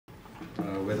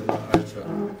വരുന്ന ആഴ്ച,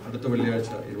 അടുത്ത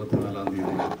വെള്ളിയാഴ്ച 24-ാം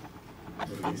തീയതി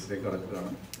റിലീസിലേക്ക്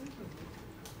കടക്കുകയാണ്.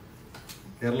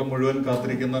 കേരളം മുഴുവൻ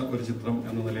കാത്തിരിക്കുന്ന ഒരു ചിത്രം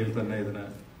എന്ന നിലയിൽ തന്നെ ഇതിന്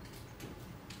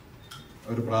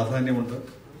ഒരു പ്രാധാന്യമുണ്ട്.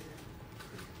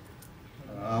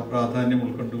 ആ പ്രാധാന്യം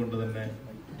ഉൾക്കൊണ്ടുകൊണ്ട് തന്നെ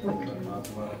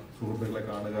മാധ്യമ സുഹൃത്തുക്കളെ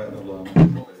കാണുക എന്നുള്ളതാണ്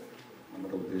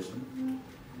നമ്മുടെ ഉദ്ദേശം.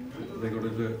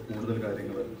 അതേക്കുറിച്ച് കൂടുതൽ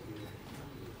കാര്യങ്ങൾ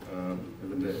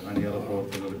ഇതിൻ്റെ അണിയറ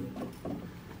പ്രവർത്തനങ്ങളിൽ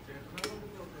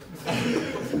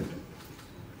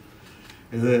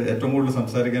ഇത് ഏറ്റവും കൂടുതൽ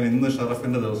സംസാരിക്കാൻ ഇന്ന്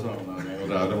ഷറഫിന്റെ ദിവസമാണെന്നാണ് ഞാൻ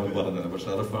രാവിലെ മുതൽ പറഞ്ഞത്. അപ്പോൾ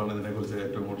ഷറഫാണ് ഇതിനെക്കുറിച്ച്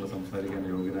ഏറ്റവും കൂടുതൽ സംസാരിക്കാൻ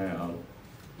യോഗ്യനായ ആൾ.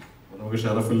 നമുക്ക്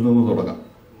ഷറഫിൽ നിന്ന് തുടങ്ങാം.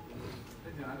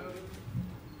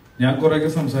 ഞാൻ കുറേയൊക്കെ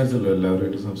സംസാരിച്ചല്ലോ,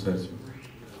 എല്ലാവരുമായിട്ട് സംസാരിച്ചു.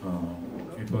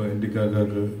 ഇപ്പോൾ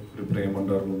നtikkakkakkoru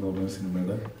Premandaarnnu എന്ന് പറഞ്ഞ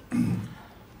സിനിമയുടെ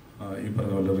ഈ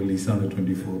പറഞ്ഞ പോലെ റിലീസാണ്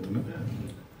 24th.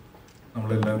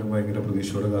 നമ്മളെല്ലാവരും ഭയങ്കര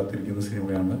പ്രതീക്ഷയോടെ കാത്തിരിക്കുന്ന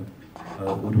സിനിമയാണ്.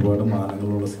 ഒരുപാട്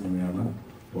മാനങ്ങളുള്ള സിനിമയാണ്.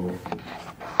 അപ്പോൾ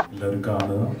എല്ലാവരും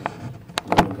കാണുക,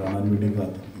 എല്ലാവരും കാണാൻ വേണ്ടി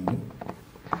കാത്തിരിക്കുന്നു.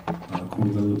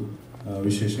 കൂടുതൽ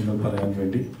വിശേഷങ്ങൾ പറയാൻ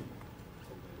വേണ്ടി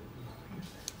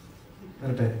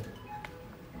വരട്ടെ.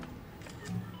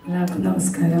 എല്ലാവർക്കും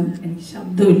നമസ്കാരം. എനിക്ക്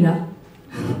ശബ്ദമില്ല,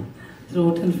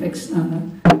 ത്രോട്ട് ഇൻഫെക്ഷനാണ്.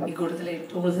 ഈ കൂടുതൽ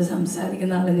ഏറ്റവും കൂടുതൽ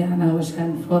സംസാരിക്കുന്ന ആൾ ഞാനാണ്. പക്ഷെ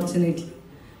അൺഫോർച്ചുനേറ്റ്ലി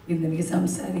ഇന്നെനിക്ക്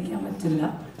സംസാരിക്കാൻ പറ്റില്ല.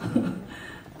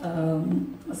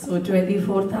 സോ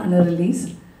 24th ആണ് റിലീസ്.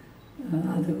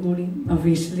 അതുകൂടി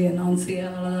ഒഫീഷ്യലി അനൗൺസ് ചെയ്യുക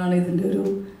എന്നുള്ളതാണ് ഇതിൻ്റെ ഒരു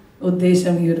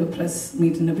ഉദ്ദേശം. ഈ ഒരു പ്രസ്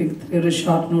മീറ്റിൻ്റെ ഒരു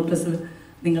ഷോർട്ട് നോട്ടീസിൽ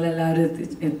നിങ്ങളെല്ലാവരും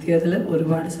എത്തിയതിൽ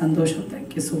ഒരുപാട് സന്തോഷം.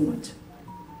 Thank you so much.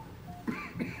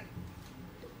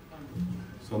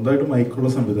 സ്വന്തമായിട്ട് മൈക്കുള്ള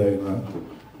സംവിധായകനാണ്.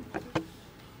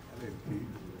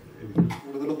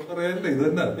 കൂടുതലൊന്നും പറയാനില്ല. ഇത്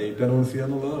തന്നെ ഡേറ്റ് അനൗൺസ്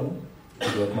ചെയ്യാന്നുള്ളതാണ്.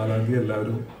 24-ാം തീയതി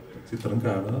എല്ലാവരും ചിത്രം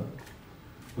കാണുക.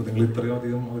 അപ്പോൾ നിങ്ങൾ ഇത്രയും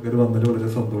അധികം ആൾക്കാർ വന്നതിൽ വളരെ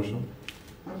സന്തോഷം.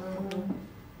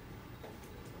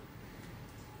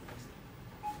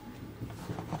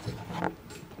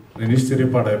 റിനീഷ് ചെറിയ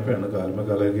പടയപ്പയാണ്, കാൽമ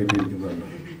കാലം കയറ്റിയിരിക്കുന്നതാണ്.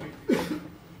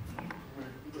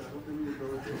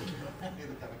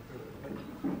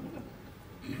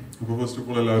 അപ്പോൾ ഫസ്റ്റ് ഓഫ്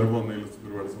ഓൾ എല്ലാവരും വന്നതിൽ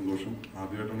ഒരുപാട് സന്തോഷം.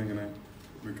 ആദ്യമായിട്ടാണ് ഇങ്ങനെ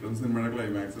വിക്രം സിനിമയുടെ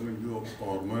ക്ലൈമാക്സ് എനിക്ക്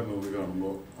ഓർമ്മ വരുന്നത്.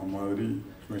 കാണുമ്പോൾ അമ്മാതിരി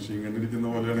മെഷീൻ കണ്ടിരിക്കുന്ന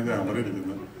പോലെയാണ് ക്യാമറ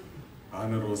ഇരിക്കുന്നത്. ആ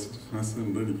നെർവസ്നെസ്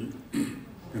ഉണ്ട് എനിക്ക്.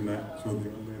 പിന്നെ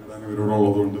ചോദ്യങ്ങൾ നേരിടാൻ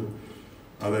ഇവരോടുള്ളതുകൊണ്ട്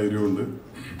ആ ധൈര്യമുണ്ട്.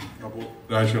 അപ്പോൾ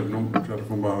രാജേഷേട്ടനും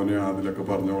ഷറഫും ഭാവനയും ആദിലൊക്കെ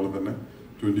പറഞ്ഞ പോലെ തന്നെ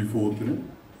 24th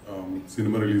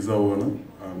cinema റിലീസാവുകയാണ്.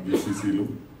 GCCയിലും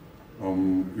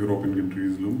European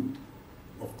കൺട്രീസിലും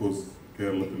of course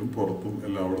കേരളത്തിലും പുറത്തും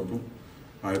എല്ലായിടത്തും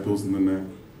ആദ്യത്തെ ദിവസം തന്നെ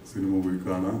സിനിമ പോയി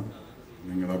കാണാം.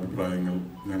 നിങ്ങളുടെ അഭിപ്രായങ്ങൾ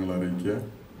ഞങ്ങൾ അറിയിക്കുക.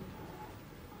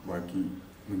 ബാക്കി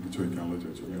നിങ്ങൾക്ക് ചോദിക്കാനുള്ള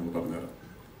ചോദിച്ചു ഞങ്ങൾ പറഞ്ഞുതരാം.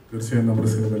 തീർച്ചയായും നമ്മുടെ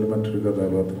സിനിമയിൽ മറ്റൊരു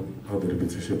കഥാപാത്രം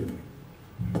അവതരിപ്പിച്ച ശരി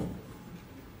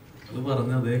അത്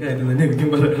പറഞ്ഞ അതേ കാര്യം തന്നെ എനിക്കും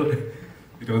പറയാറുള്ളത്.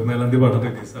 24-ാം തീയതി പടം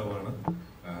റിലീസാവാണ്.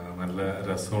 നല്ല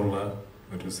രസമുള്ള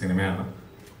ഒരു സിനിമയാണ്.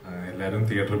 എല്ലാവരും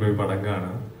തിയേറ്ററിൽ പോയി പടം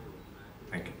കാണുക.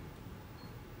 Thank you.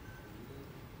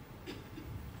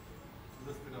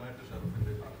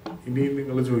 ഇനിയും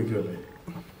നിങ്ങൾ ചോദിക്കുമല്ലേ?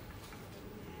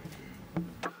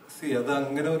 അത്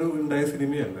അങ്ങനെ ഒരു ഉണ്ടായ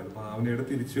സിനിമയല്ല. ഭാവനയുടെ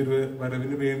തിരിച്ചൊരു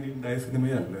വരവിന് വേണ്ടി ഉണ്ടായ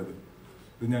സിനിമയല്ല അത്.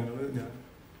 ഇത് ഞാൻ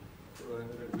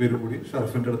പേരും കൂടി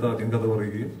ഷറഫിന്റെ അടുത്ത് ആദ്യം കഥ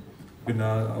പറയുകയും പിന്നെ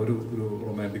ഒരു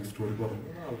റൊമാൻറ്റിക് സ്റ്റോറി പറഞ്ഞു.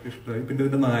 ആൾക്ക് ഇഷ്ടമായി. പിന്നെ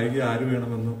ഇതിന്റെ നായിക ആര്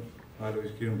വേണമെന്ന്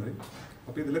ആലോചിക്കുകയുണ്ടായി.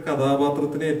 അപ്പൊ ഇതിലെ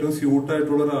കഥാപാത്രത്തിന് ഏറ്റവും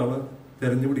സ്യൂട്ടായിട്ടുള്ള ഒരാളെ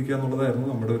തെരഞ്ഞുപിടിക്കുക എന്നുള്ളതായിരുന്നു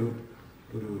നമ്മുടെ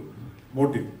ഒരു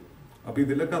മോട്ടീവ്. അപ്പൊ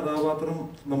ഇതിലെ കഥാപാത്രം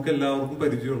നമുക്ക് എല്ലാവർക്കും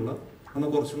പരിചയമുള്ള, അന്ന്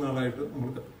കുറച്ച് നാളായിട്ട് നമ്മൾ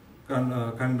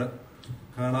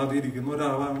കാണാതെ ഇരിക്കുന്ന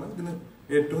ഒരാളാണ് ഇതിന്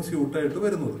ഏറ്റവും സ്യൂട്ടായിട്ട്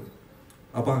വരുന്നത്.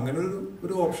 അപ്പൊ അങ്ങനെ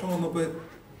ഒരു ഓപ്ഷൻ വന്നപ്പോൾ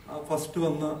ഫസ്റ്റ്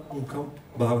വന്ന മുഖം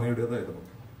ഭാവനയുടേതായിരുന്നു.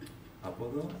 അപ്പൊ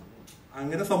അത്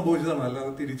അങ്ങനെ സംഭവിച്ചതാണ്.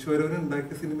 അല്ലാതെ തിരിച്ചുവരവിന്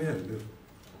ഉണ്ടാക്കിയ സിനിമയല്ല.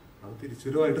 അത്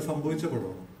തിരിച്ചുവരവായിട്ട് സംഭവിച്ച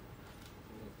പടമാണ്.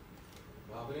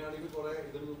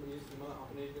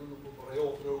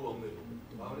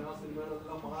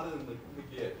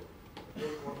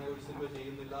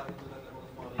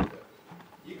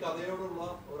 ഈ കഥയോടുള്ള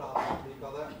ഈ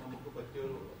കഥ നമുക്ക്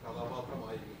പറ്റിയൊരു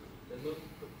കഥാപാത്രമായിരിക്കും എന്ന്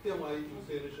കൃത്യമായി ചൂസ്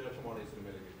ചെയ്തതിനു ശേഷമാണ് ഈ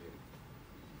സിനിമയിലേക്ക് എത്തിയത്.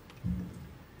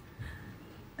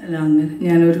 അല്ല, അങ്ങനെ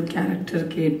ഞാനൊരു ക്യാരക്ടർ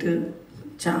കേട്ട്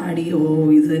ചാടി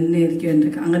ഇത് തന്നെ ആയിരിക്കും എൻ്റെ,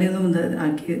 അങ്ങനെയൊന്നും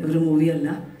ആക്കിയ ഒരു മൂവിയല്ല.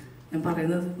 ഞാൻ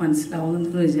പറയുന്നത്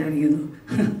മനസ്സിലാവുമെന്ന് വിചാരിക്കുന്നു.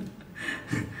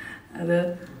 അത്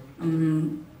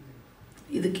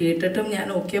ഇത് കേട്ടിട്ടും ഞാൻ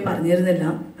ഓക്കെ പറഞ്ഞിരുന്നില്ല.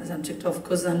 സബ്ജക്റ്റ് ഓഫ്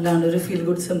കോഴ്സ് നല്ലതാണ്, ഒരു ഫീൽ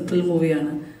ഗുഡ് സിമ്പിൾ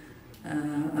മൂവിയാണ്.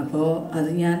 അപ്പോൾ അത്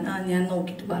ഞാൻ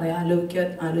നോക്കിയിട്ട് പറയാം,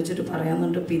 ആലോചിച്ചിട്ട്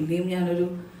പറയാമെന്നുണ്ട്. പിന്നെയും ഞാനൊരു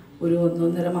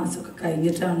 1-1.5 മാസമൊക്കെ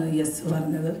കഴിഞ്ഞിട്ടാണ് യെസ്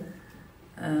പറഞ്ഞത്.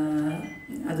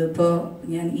 അതിപ്പോൾ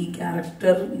ഞാൻ ഈ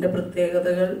ക്യാരക്ടറിൻ്റെ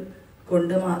പ്രത്യേകതകൾ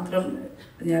കൊണ്ട് മാത്രം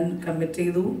ഞാൻ കമ്മിറ്റ്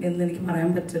ചെയ്തു എന്നെനിക്ക്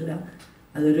പറയാൻ പറ്റില്ല.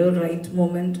 അതൊരു right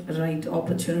moment, right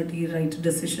opportunity, right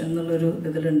decision എന്നുള്ളൊരു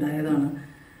ഇതിലുണ്ടായതാണ്.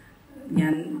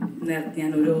 ഞാൻ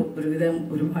ഒരുവിധം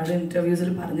ഒരുപാട് ഇൻ്റർവ്യൂസിൽ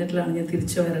പറഞ്ഞിട്ടുള്ളതാണ്, ഞാൻ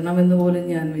തിരിച്ചു വരണമെന്ന് പോലും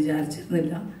ഞാൻ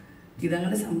വിചാരിച്ചിരുന്നില്ല.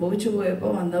 ഇതങ്ങനെ സംഭവിച്ചു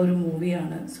പോയപ്പോൾ വന്ന ഒരു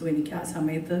മൂവിയാണ്. സോ എനിക്ക് ആ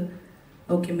സമയത്ത്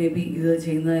ഓക്കെ മേ ബി ഇത്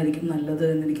ചെയ്യുന്നതായിരിക്കും നല്ലത്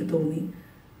എന്നെനിക്ക് തോന്നി.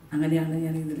 അങ്ങനെയാണ്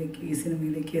ഞാൻ ഈ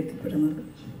സിനിമയിലേക്ക് എത്തിപ്പെടുന്നത്.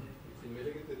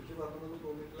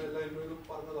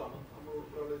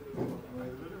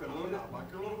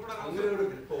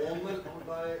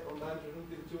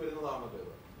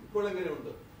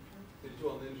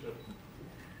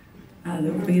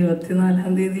 അതിപ്പോൾ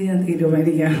 24-ാം തീയതി ഞാൻ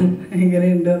തീരുമാനിക്കാം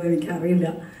എങ്ങനെയുണ്ടോയെന്ന് എനിക്കറിയില്ല.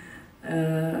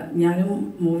 ഞാനും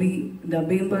മൂവി ഡബ്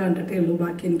ചെയ്യുമ്പോൾ കണ്ടിട്ടേ ഉള്ളൂ,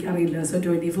 ബാക്കി എനിക്കറിയില്ല. സോ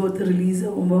 24th റിലീസ്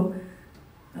ആകുമ്പോൾ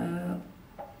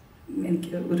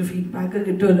എനിക്ക് ഒരു ഫീഡ്ബാക്ക്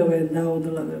കിട്ടുമല്ലോ എന്താവും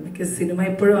എന്നുള്ളത്. ബിക്കോസ് സിനിമ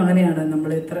എപ്പോഴും അങ്ങനെയാണ്,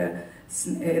 നമ്മൾ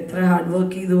എത്ര ഹാർഡ്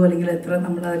വർക്ക് ചെയ്തു, അല്ലെങ്കിൽ എത്ര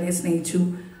നമ്മൾ അതിനെ സ്നേഹിച്ചു,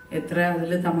 എത്ര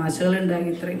അതിൽ തമാശകളുണ്ടായി,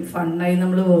 ഇത്രയും ഫണ്ണായി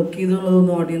നമ്മൾ വർക്ക് ചെയ്തു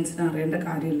എന്നുള്ളതൊന്നും ഓഡിയൻസിന് അറിയേണ്ട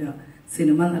കാര്യമില്ല.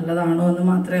 സിനിമ നല്ലതാണോ എന്ന്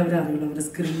മാത്രമേ അവരറിയുള്ളൂ. അവർ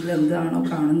സ്ക്രീനിൽ എന്താണോ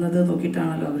കാണുന്നത്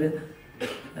നോക്കിയിട്ടാണല്ലോ അവർ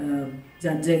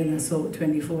ജഡ്ജ് ചെയ്യുന്നത്. സോ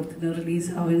 24th റിലീസ്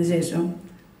ആവുന്നതിന് ശേഷം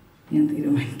ഞാൻ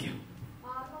തീരുമാനിക്കാം.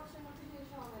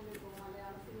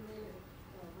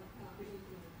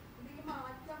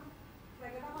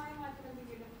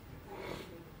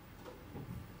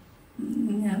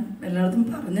 ഞാൻ എല്ലായിടത്തും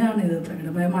പറഞ്ഞാണിത്.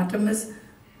 പ്രകടമായ മാറ്റം മീൻസ്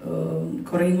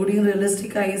കുറേയും കൂടി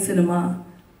റിയലിസ്റ്റിക് ആയി സിനിമ,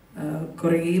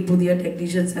 കുറേ പുതിയ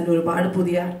ടെക്നീഷ്യൻസ് ആൻഡ് ഒരുപാട്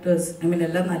പുതിയ ആക്ടേഴ്സ്,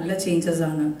 എല്ലാം നല്ല ചേഞ്ചസ്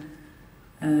ആണ്.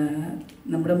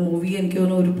 നമ്മുടെ മൂവി എനിക്ക്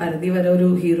തോന്നുന്നു ഒരു പരിധി വരെ ഒരു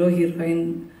ഹീറോ ഹീറോയിൻ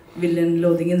വില്ലനിൽ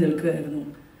ഒതുങ്ങി നിൽക്കുകയായിരുന്നു.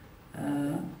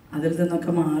 അതിൽ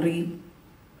നിന്നൊക്കെ മാറി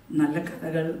നല്ല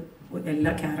കഥകൾ,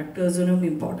 എല്ലാ ക്യാരക്ടേഴ്സിനും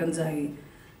ഇമ്പോർട്ടൻസ് ആയി.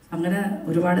 അങ്ങനെ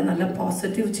ഒരുപാട് നല്ല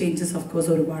പോസിറ്റീവ് ചേഞ്ചസ് ഓഫ്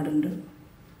കോഴ്സ് ഒരുപാടുണ്ട്.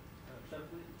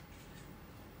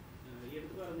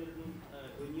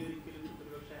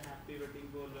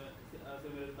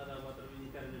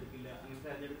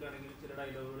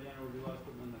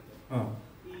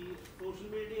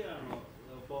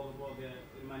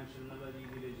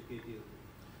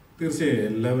 തീർച്ചയായും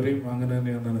എല്ലാവരെയും അങ്ങനെ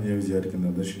തന്നെയാണെന്നാണ് ഞാൻ വിചാരിക്കുന്നത്.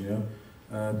 എന്താ വെച്ച് കഴിഞ്ഞാൽ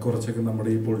കുറച്ചൊക്കെ നമ്മുടെ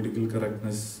ഈ പൊളിറ്റിക്കൽ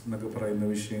കറക്റ്റ്നെസ് എന്നൊക്കെ പറയുന്ന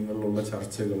വിഷയങ്ങളിലുള്ള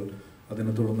ചർച്ചകൾ,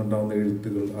 അതിനെ തുടർന്നുണ്ടാകുന്ന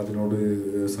എഴുത്തുകൾ, അതിനോട്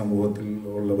സമൂഹത്തിൽ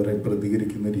ഉള്ളവരെ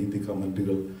പ്രതികരിക്കുന്ന രീതി,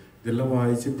 കമൻറ്റുകൾ, ഇതെല്ലാം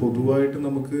വായിച്ച് പൊതുവായിട്ട്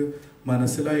നമുക്ക്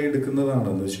മനസ്സിലായി എടുക്കുന്നതാണ്.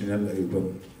 എന്ന് വെച്ച് കഴിഞ്ഞാൽ ഇപ്പം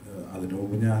അതിനു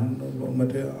മുമ്പ് ഞാൻ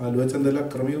മറ്റേ ആലുവ ചന്തയിൽ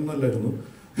അക്രമിയൊന്നും അല്ലായിരുന്നു.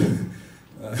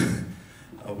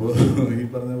 അപ്പോൾ ഈ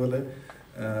പറഞ്ഞ പോലെ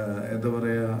എന്താ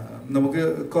പറയുക, നമുക്ക്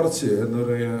കുറച്ച് എന്താ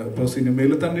പറയുക, ഇപ്പോൾ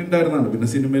സിനിമയിൽ തന്നെ ഉണ്ടായിരുന്നതാണ്. പിന്നെ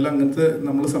സിനിമയിൽ അങ്ങനത്തെ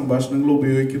നമ്മൾ സംഭാഷണങ്ങൾ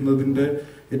ഉപയോഗിക്കുന്നതിൻ്റെ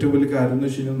ഏറ്റവും വലിയ കാര്യം എന്ന്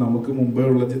വെച്ച് കഴിഞ്ഞാൽ നമുക്ക് മുമ്പേ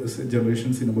ഉള്ള ജനറേഷൻ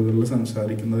സിനിമകളിൽ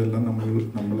സംസാരിക്കുന്നതെല്ലാം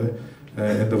നമ്മളെ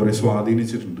എന്താ പറയുക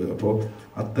സ്വാധീനിച്ചിട്ടുണ്ട്. അപ്പോൾ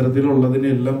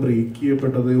അത്തരത്തിലുള്ളതിനെല്ലാം ബ്രേക്ക്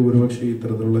ചെയ്യപ്പെട്ടത് ഒരുപക്ഷെ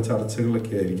ഇത്തരത്തിലുള്ള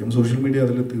ചർച്ചകളൊക്കെ ആയിരിക്കും. സോഷ്യൽ മീഡിയ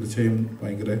അതിൽ തീർച്ചയായും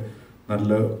ഭയങ്കര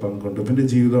നല്ല പങ്കുണ്ട്. പിന്നെ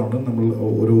ജീവിതമാണ്, നമ്മൾ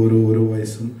ഓരോ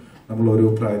വയസ്സും നമ്മൾ ഓരോ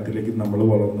പ്രായത്തിലേക്ക് നമ്മൾ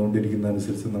വളർന്നുകൊണ്ടിരിക്കുന്ന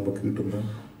അനുസരിച്ച് നമുക്ക് കിട്ടുന്ന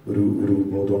ഒരു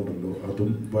ബോധമുണ്ടല്ലോ,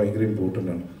 അതും ഭയങ്കര ഇമ്പോർട്ടൻ്റ്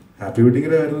ആണ്. ഹാപ്പി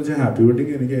വെഡിങ്ങിൻ്റെ കാര്യം എന്ന് വെച്ചാൽ ഹാപ്പി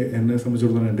വെഡിങ് എന്നെ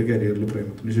സംബന്ധിച്ചിടത്തോളം എൻ്റെ കരിയറിൽ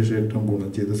പ്രേമത്തിന് ശേഷം ഏറ്റവും ഗുണം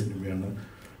ചെയ്ത സിനിമയാണ്.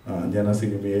 ഞാൻ ആ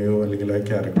സിനിമയെയോ അല്ലെങ്കിൽ ആ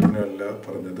ക്യാരക്ടറിനെയോ അല്ല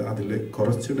പറഞ്ഞത്, അതിലെ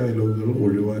കുറച്ച് ഡയലോഗുകൾ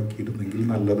ഒഴിവാക്കിയിരുന്നെങ്കിൽ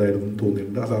നല്ലതായിരുന്നു എന്ന്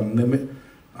തോന്നിയിട്ടുണ്ട്. അത്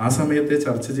ആ സമയത്തെ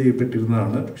ചർച്ച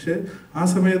ചെയ്യപ്പെട്ടിരുന്നതാണ്. പക്ഷെ ആ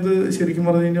സമയത്ത് ശരിക്കും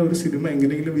പറഞ്ഞു കഴിഞ്ഞാൽ ഒരു സിനിമ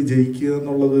എങ്ങനെയെങ്കിലും വിജയിക്കുക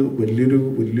എന്നുള്ളത്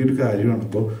വലിയൊരു കാര്യമാണ്.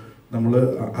 അപ്പോൾ നമ്മൾ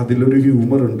അതിലൊരു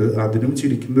ഹ്യൂമർ ഉണ്ട്, അതിനും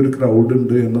ചിരിക്കുന്ന ഒരു ക്രൗഡ്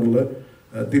ഉണ്ട് എന്നുള്ള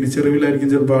തിരിച്ചറിവിലായിരിക്കും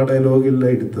ചിലപ്പോൾ ആ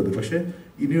ഡയലോഗെല്ലാം എടുത്തത്. പക്ഷെ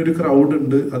ഇനിയൊരു ക്രൗഡ്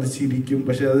ഉണ്ട്, അത് ചിരിക്കും.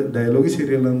 പക്ഷെ അത് ഡയലോഗ്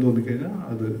ശരിയല്ല എന്ന് തോന്നിക്കഴിഞ്ഞാൽ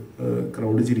അത്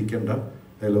ക്രൗഡ് ചിരിക്കേണ്ട,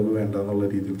 ഡയലോഗ് വേണ്ട എന്നുള്ള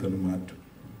രീതിയിൽ തന്നെ മാറ്റും.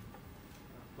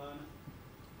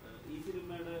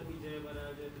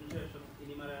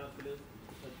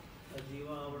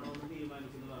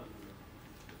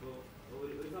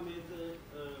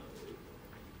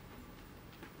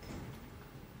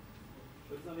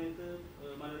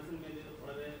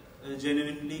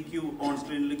 ജെനുവിൻലി ഓൺ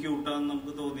സ്ക്രീനിൽ ക്യൂട്ടാന്ന്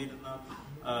നമുക്ക് തോന്നിയിരുന്ന,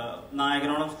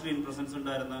 നായകനോളം സ്ക്രീൻ പ്രസൻസ്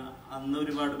ഉണ്ടായിരുന്ന, അന്ന്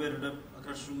ഒരുപാട് പേരുടെ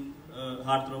ക്രഷും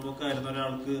ഹാർട്ട് ത്രോബൊക്കെ ആയിരുന്ന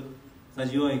ഒരാൾക്ക്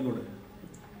സജീവമായിക്കൂടെ?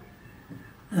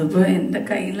 അതിപ്പോൾ എൻ്റെ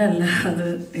കയ്യിലല്ല. അത്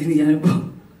ഞാനിപ്പോൾ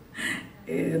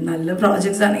നല്ല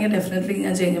പ്രോജക്ട്സ് ആണെങ്കിൽ ഡെഫിനറ്റ്ലി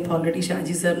ഞാൻ ചെയ്യുമ്പോൾ ഓൾറെഡി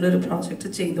ഷാജി സാറിൻ്റെ ഒരു പ്രോജക്റ്റ്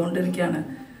ചെയ്തുകൊണ്ടിരിക്കുകയാണ്.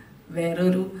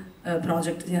 വേറൊരു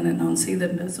പ്രോജക്റ്റ് ഞാൻ അനൗൺസ്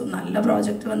ചെയ്തിട്ടുണ്ട്. സോ നല്ല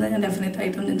പ്രോജക്റ്റ് വന്നാൽ ഞാൻ ഡെഫിനറ്റ്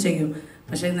ആയിട്ടും ഞാൻ ചെയ്യും.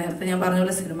 പക്ഷേ നേരത്തെ ഞാൻ പറഞ്ഞ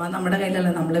പോലെ സിനിമ നമ്മുടെ കയ്യിലല്ല,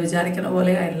 നമ്മൾ വിചാരിക്കുന്ന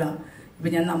പോലെ ആയില്ല.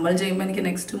 ഇപ്പം നമ്മൾ ചെയ്യുമ്പോൾ എനിക്ക്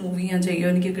നെക്സ്റ്റ് മൂവി ഞാൻ ചെയ്യുമോ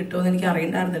എനിക്ക് കിട്ടുമോ എന്ന് എനിക്ക്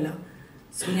അറിയണ്ടായിരുന്നില്ല.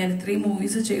 സോ ഞാൻ ഇത്രയും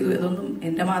മൂവീസ് ചെയ്തു, ഇതൊന്നും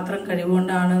എൻ്റെ മാത്രം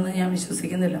കഴിവുകൊണ്ടാണെന്ന് ഞാൻ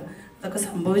വിശ്വസിക്കുന്നില്ല. അതൊക്കെ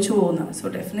സംഭവിച്ചു പോകുന്ന. സോ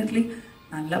ഡെഫിനറ്റ്ലി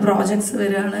നല്ല പ്രോജക്ട്സ്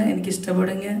വരികയാണ്, എനിക്ക്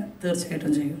ഇഷ്ടപ്പെടുമെങ്കിൽ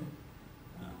തീർച്ചയായിട്ടും ചെയ്യും.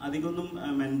 അധികമൊന്നും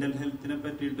മെന്റൽ ഹെൽത്തിനെ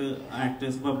പറ്റിയിട്ട്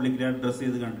ആക്ടേഴ്സ് പബ്ലിക്കലി അഡ്രസ്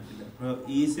ചെയ്ത് കണ്ടിട്ടില്ല. അപ്പോൾ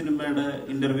ഈ സിനിമയുടെ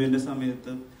ഇന്റർവ്യൂവിന്റെ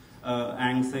സമയത്ത്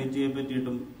ആങ്സൈറ്റിയെ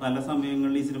പറ്റിയിട്ടും പല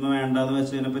സമയങ്ങളിൽ ഈ സിനിമ വേണ്ടാന്ന്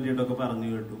വെച്ചതിനെ പറ്റിയിട്ടൊക്കെ പറഞ്ഞു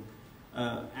കേട്ടു.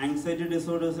 ആങ്സൈറ്റി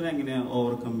ഡിസോർഡേഴ്സിനെ എങ്ങനെയാണ്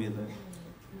ഓവർകം ചെയ്തത്?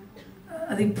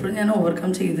 അതിപ്പോഴും ഞാൻ ഓവർകം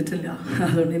ചെയ്തിട്ടില്ല,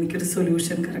 അതുകൊണ്ട് എനിക്കൊരു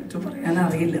സൊല്യൂഷൻ കറക്റ്റ് പറയാൻ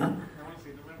അറിയില്ല.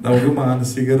 നമുക്ക്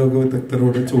മാനസിക രോഗ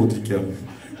വിദഗ്ധരോട് ചോദിക്കാം.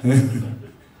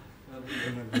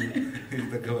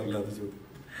 ഇതൊക്കെ വല്ലാതെ ചോദ്യം.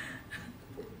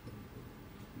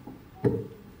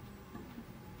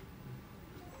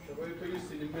 ഈ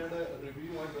സിനിമയുടെ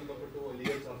റിവ്യൂവുമായി ബന്ധപ്പെട്ട്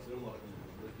വലിയ ചർച്ചകൾ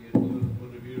നടക്കുന്നുണ്ട്.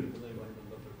 റിവ്യൂ എടുക്കുന്നതുമായി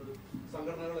ബന്ധപ്പെട്ട്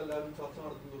സംഘടനകളെല്ലാവരും ചർച്ച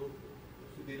നടത്തുന്ന ഒരു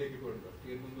സ്ഥിതിയിലേക്ക് പോയിട്ടുണ്ട്.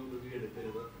 തിയേറ്ററിൽ നിന്ന് റിവ്യൂ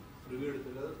എടുക്കരുത്, റിവ്യൂ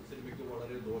എടുക്കരുത്, സിനിമയ്ക്ക്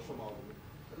വളരെ ദോഷമാകുന്നു.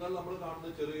 എന്നാൽ നമ്മൾ കാണുന്ന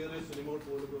ചെറിയ ചെറിയ സിനിമകൾ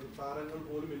പോലും, താരങ്ങൾ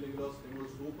പോലും ഇല്ലെങ്കിലും ആ സിനിമകൾ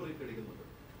സൂപ്പർ ഹിറ്റ് അടിക്കുന്നുണ്ട്.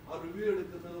 ആ റിവ്യൂ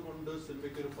എടുക്കുന്നത് കൊണ്ട്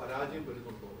സിനിമയ്ക്ക് ഒരു പരാജയം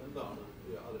വരുന്നുണ്ടോ? എന്താണ്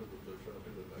അതിനെക്കുറിച്ച്?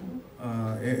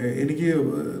 എനിക്ക്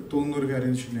തോന്നുന്ന ഒരു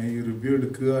കാര്യം വെച്ച് കഴിഞ്ഞാൽ, ഈ റിവ്യൂ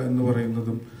എടുക്കുക എന്ന്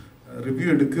പറയുന്നത്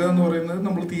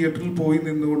നമ്മൾ തിയേറ്ററിൽ പോയി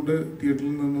നിന്നുകൊണ്ട്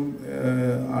തിയേറ്ററിൽ നിന്നും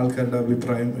ആൾക്കാരുടെ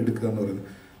അഭിപ്രായം എടുക്കുക എന്ന് പറയുന്നത്.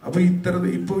 അപ്പോൾ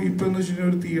ഇപ്പോൾ എന്ന് വെച്ച് കഴിഞ്ഞാൽ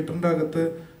ഒരു തിയേറ്ററിൻ്റെ അകത്ത്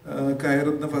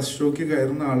കയറുന്ന ഫസ്റ്റ് ഷോയ്ക്ക്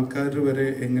കയറുന്ന ആൾക്കാർ വരെ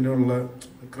എങ്ങനെയുള്ള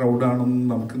ക്രൗഡാണെന്ന്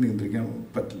നമുക്ക് നിയന്ത്രിക്കാൻ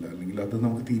പറ്റില്ല, അല്ലെങ്കിൽ അത്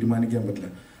നമുക്ക് തീരുമാനിക്കാൻ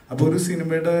പറ്റില്ല. അപ്പോൾ ഒരു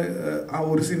സിനിമയുടെ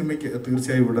ഒരു സിനിമയ്ക്ക്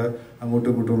തീർച്ചയായും ഇവിടെ അങ്ങോട്ടും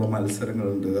ഇങ്ങോട്ടുമുള്ള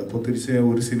മത്സരങ്ങളുണ്ട്. അപ്പോൾ തീർച്ചയായും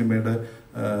ഒരു സിനിമയുടെ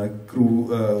ക്രൂ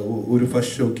ഒരു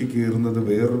ഫസ്റ്റ് ഷോയ്ക്ക് കയറുന്നത്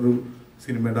വേറൊരു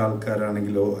സിനിമയുടെ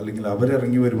ആൾക്കാരാണെങ്കിലോ, അല്ലെങ്കിൽ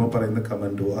അവരിറങ്ങി വരുമ്പോൾ പറയുന്ന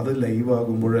കമൻറ്റോ, അത് ലൈവ്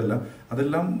ആകുമ്പോഴെല്ലാം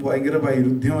അതെല്ലാം ഭയങ്കര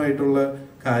വൈരുദ്ധ്യമായിട്ടുള്ള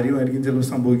കാര്യമായിരിക്കും ചിലപ്പോൾ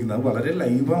സംഭവിക്കുന്നത്. വളരെ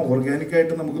ലൈവാണ്,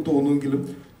 ഓർഗാനിക്കായിട്ട് നമുക്ക് തോന്നുമെങ്കിലും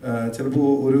ചിലപ്പോൾ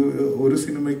ഒരു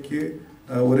സിനിമയ്ക്ക്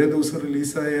ഒരേ ദിവസം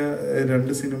റിലീസായ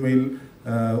 2 സിനിമയിൽ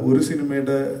ഒരു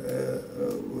സിനിമയുടെ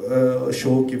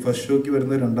ഫസ്റ്റ് ഷോയ്ക്ക്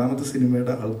വരുന്ന രണ്ടാമത്തെ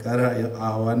സിനിമയുടെ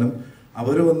ആവാനും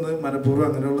അവർ വന്ന് മനഃപൂർവ്വം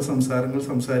അങ്ങനെയുള്ള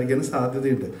സംസാരിക്കാനും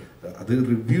സാധ്യതയുണ്ട്. അത്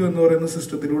റിവ്യൂ എന്ന് പറയുന്ന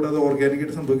സിസ്റ്റത്തിലൂടെ അത്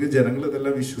ഓർഗാനിക്കായിട്ട് സംഭവിക്കും. ജനങ്ങൾ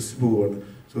ഇതെല്ലാം വിശ്വസിച്ച് പോവുകയാണ്.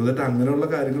 സോ ദാറ്റ് അങ്ങനെയുള്ള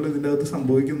കാര്യങ്ങൾ ഇതിൻ്റെ അകത്ത്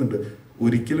സംഭവിക്കുന്നുണ്ട്.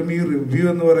 ഒരിക്കലും ഈ റിവ്യൂ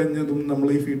എന്ന് പറയുന്നതും നമ്മൾ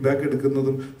ഈ ഫീഡ്ബാക്ക്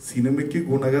എടുക്കുന്നതും സിനിമയ്ക്ക്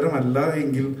ഗുണകരമല്ല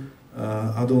എങ്കിൽ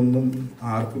അതൊന്നും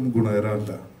ആർക്കും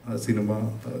ഗുണകരമല്ല.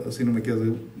 സിനിമയ്ക്ക് അത്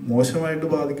മോശമായിട്ട്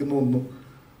ബാധിക്കുന്ന ഒന്നും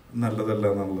നല്ലതല്ല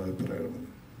എന്നുള്ള അഭിപ്രായമാണ്.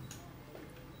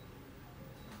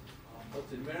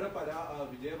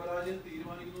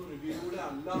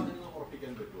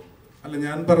 അല്ല,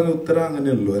 ഞാൻ പറഞ്ഞ ഉത്തരം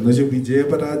അങ്ങനെയല്ലോ. എന്ന് വെച്ചാൽ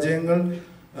വിജയപരാജയങ്ങൾ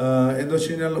എന്ന് വെച്ച്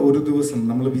കഴിഞ്ഞാൽ ഒരു ദിവസം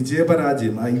നമ്മൾ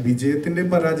വിജയപരാജയം, ഈ വിജയത്തിന്റെയും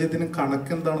പരാജയത്തിനും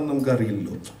കണക്കെന്താണെന്ന്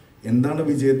നമുക്കറിയില്ലല്ലോ. എന്താണ്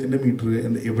വിജയത്തിന്റെ മീറ്റർ,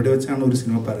 എവിടെ വെച്ചാണ് ഒരു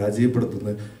സിനിമ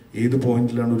പരാജയപ്പെടുത്തുന്നത്, ഏത്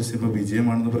പോയിന്റിലാണ് ഒരു സിനിമ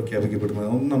വിജയമാണെന്ന് പ്രഖ്യാപിക്കപ്പെടുന്നത്,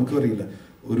 അതൊന്നും നമുക്കും അറിയില്ല.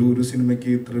 ഒരു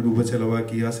സിനിമയ്ക്ക് ഇത്ര രൂപ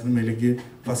ചെലവാക്കി ആ സിനിമയിലേക്ക്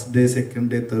first day, second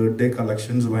day, third day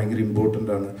collections ഭയങ്കര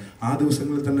ഇമ്പോർട്ടൻ്റ് ആണ്. ആ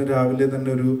ദിവസങ്ങളിൽ തന്നെ രാവിലെ തന്നെ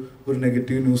ഒരു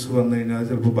നെഗറ്റീവ് ന്യൂസ് വന്നു കഴിഞ്ഞാൽ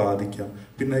ചിലപ്പോൾ ബാധിക്കാം.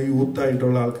 പിന്നെ യൂത്ത്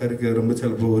ആയിട്ടുള്ള ആൾക്കാർ കയറുമ്പോൾ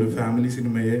ചിലപ്പോൾ ഒരു ഫാമിലി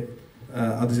സിനിമയെ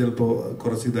അത് ചിലപ്പോൾ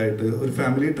കുറച്ച് ഇതായിട്ട്, ഒരു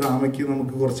ഫാമിലി ഡ്രാമയ്ക്ക്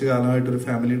നമുക്ക് കുറച്ച് കാലമായിട്ട് ഒരു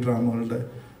ഫാമിലി ഡ്രാമകളുടെ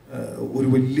ഒരു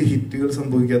വലിയ ഹിറ്റുകൾ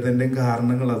സംഭവിക്കാത്തതിൻ്റെയും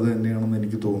കാരണങ്ങൾ അത് തന്നെയാണെന്ന്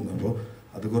എനിക്ക് തോന്നുന്നു. അപ്പോൾ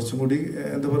അത് കുറച്ചും കൂടി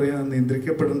എന്താ പറയുക,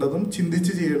 നിയന്ത്രിക്കപ്പെടേണ്ടതും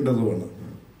ചിന്തിച്ച് ചെയ്യേണ്ടതുമാണ്.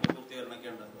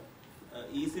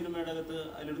 ഈ സിനിമയുടെ അകത്ത്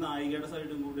അതിലൊരു നായികയുടെ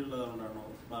സൈഡും കൂടി ഉള്ളതുകൊണ്ടാണോ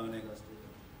ഭാവനയെ കാസ്റ്റ്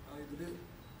ചെയ്തത്? ഇതില്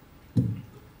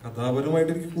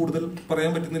കഥാപരമായിട്ട് എനിക്ക് കൂടുതൽ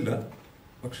പറയാൻ പറ്റുന്നില്ല.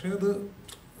 പക്ഷെ അത്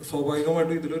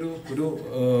സ്വാഭാവികമായിട്ടും ഇതിലൊരു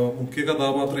മുഖ്യ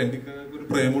കഥാപാത്രം ഒരു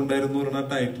പ്രേമം ഉണ്ടായിരുന്നു പറഞ്ഞ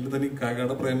ടൈറ്റിൽ തന്നെ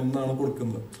ഇക്കാക്കയുടെ പ്രേമം എന്നാണ്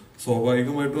കൊടുക്കുന്നത്.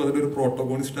 സ്വാഭാവികമായിട്ടും അതിലൊരു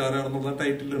പ്രോട്ടോഗോണിസ്റ്റ് ആരാണെന്നുള്ള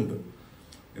ടൈറ്റിലുണ്ട്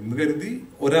എന്ന് കരുതി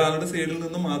ഒരാളുടെ സൈഡിൽ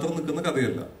നിന്ന് മാത്രം നിൽക്കുന്ന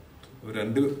കഥയല്ല.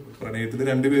 പ്രണയത്തിൽ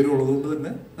 2 പേരും ഉള്ളതുകൊണ്ട്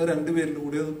തന്നെ അത് 2 പേരിലും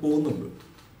കൂടി അത് പോകുന്നുണ്ട്.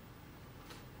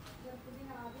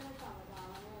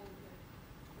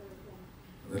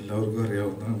 അതെല്ലാവർക്കും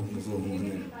അറിയാവുന്നതാണെന്ന്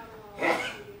തോന്നുന്നു.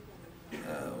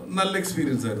 നല്ല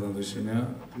എക്സ്പീരിയൻസ് ആയിരുന്നു. എന്ന് വെച്ച് കഴിഞ്ഞാൽ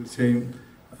തീർച്ചയായും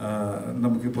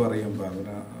നമുക്കിപ്പോൾ അറിയാം, ഭാവന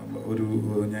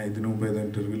ഞാൻ ഇതിനു മുമ്പ് ഏതോ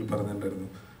ഇന്റർവ്യൂവിൽ പറഞ്ഞിട്ടുണ്ടായിരുന്നു,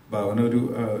 ഭാവന ഒരു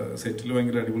സെറ്റിൽ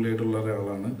ഭയങ്കര അടിപൊളിയായിട്ടുള്ള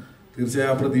ഒരാളാണ്.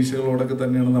 തീർച്ചയായും ആ പ്രതീക്ഷകളോടൊക്കെ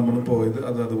തന്നെയാണ് നമ്മൾ പോയത്.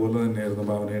 അതുപോലെ തന്നെയായിരുന്നു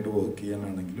ഭാവനയായിട്ട് വർക്ക്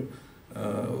ചെയ്യാനാണെങ്കിലും.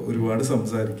 ഒരുപാട്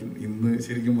സംസാരിക്കും. ഇന്ന്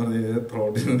ശരിക്കും പറഞ്ഞു കഴിഞ്ഞാൽ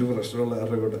ത്രോട്ടിനൊരു പ്രശ്നമുള്ള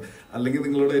ആരുടെ കൂടെ, അല്ലെങ്കിൽ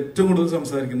നിങ്ങളോട് ഏറ്റവും കൂടുതൽ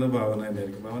സംസാരിക്കുന്നത് ഭാവന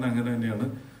തന്നെയായിരിക്കും. ഭാവന അങ്ങനെ തന്നെയാണ്.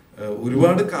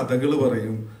 ഒരുപാട് കഥകൾ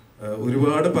പറയും,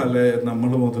 ഒരുപാട്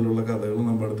നമ്മൾ മുതലുള്ള കഥകൾ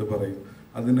നമ്മുടെ അടുത്ത് പറയും.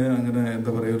 അതിന് അങ്ങനെ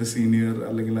എന്താ പറയുക, ഒരു സീനിയർ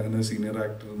അല്ലെങ്കിൽ അങ്ങനെ സീനിയർ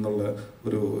ആക്ടർ എന്നുള്ള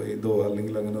ഒരു ഇതോ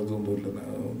അല്ലെങ്കിൽ അങ്ങനെ ഇതൊന്നുമില്ല.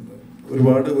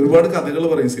 ഒരുപാട് കഥകൾ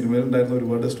പറയും. സിനിമയിൽ ഉണ്ടായിരുന്ന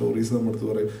ഒരുപാട് സ്റ്റോറീസ് നമ്മുടെ അടുത്ത്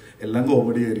പറയും. എല്ലാം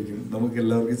കോമഡി ആയിരിക്കും. നമുക്ക്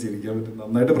എല്ലാവർക്കും ചിരിക്കാൻ പറ്റും.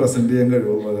 നന്നായിട്ട് പ്രസന്റ് ചെയ്യാൻ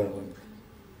കഴിവുള്ളതാണ്.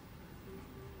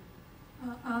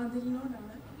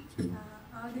 ആദിലിനോടാണ്.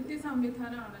 ആദ്യത്തെ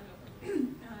സംവിധാനമാണല്ലോ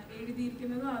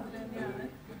എഴുതിയിരിക്കുന്നതും അതിൽ തന്നെയാണ്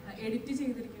എഡിറ്റ്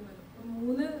ചെയ്തിരിക്കുന്നത്.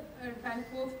 3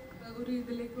 ടൈപ്പ് ഓഫ് ഒരു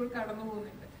ഇതിലേക്ക് കടന്നു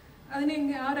പോകുന്നുണ്ട്. ആ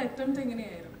ഒരു അറ്റംപ്റ്റ്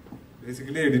എങ്ങനെയായിരുന്നു?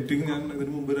 ബേസിക്കലി എഡിറ്റിംഗ് ഞാൻ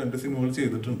ഇതിനു മുമ്പ് 2 സിനിമകൾ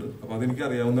ചെയ്തിട്ടുണ്ട്. അപ്പോൾ അതെനിക്ക്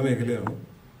അറിയാവുന്ന മേഖലയാണ്.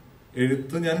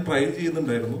 എഴുത്ത് ഞാൻ ട്രൈ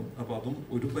ചെയ്യുന്നുണ്ടായിരുന്നു. അപ്പോൾ അതും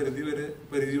ഒരു പരിധി വരെ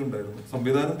പരിചയം ഉണ്ടായിരുന്നു.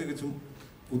 സംവിധാനം തികച്ചും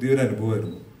പുതിയൊരു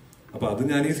അനുഭവമായിരുന്നു. അപ്പോൾ അത്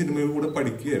ഞാൻ ഈ സിനിമയിൽ കൂടെ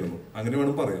പഠിക്കുകയായിരുന്നു, അങ്ങനെ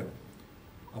വേണം പറയാൻ.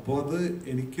 അപ്പോൾ അത്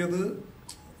എനിക്കത്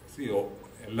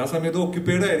എല്ലാ സമയത്തും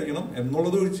ഓക്യുപ്പൈഡ് ആയിരിക്കണം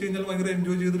എന്നുള്ളത് ഒഴിച്ചു കഴിഞ്ഞാൽ ഭയങ്കര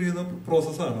എൻജോയ് ചെയ്ത് ചെയ്യുന്ന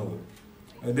പ്രോസസ്സാണ് അത്.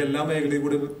 അതിന്റെ എല്ലാ മേഖലയും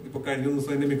കൂടെ ഇപ്പൊ കഴിഞ്ഞ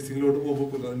ദിവസം അതിന്റെ മിക്സിങ്ങിലോട്ട്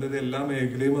പോകുമ്പോൾ അതിന്റെ എല്ലാ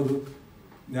മേഖലയും അത്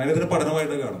ഞാനിതിന്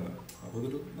പഠനമായിട്ടാണ് കാണുന്നത്. അപ്പോൾ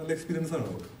അതൊരു നല്ല എക്സ്പീരിയൻസ് ആണ്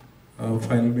അത്.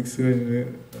 ഫൈനൽ മിക്സ് കഴിഞ്ഞ്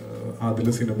അതിൽ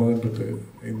സിനിമ കണ്ടിട്ട്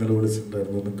ഇന്നലെ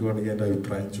വിളിച്ചിട്ടുണ്ടായിരുന്നു. നിങ്ങൾക്ക് വേണമെങ്കിൽ എൻ്റെ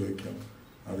അഭിപ്രായം ചോദിക്കാം.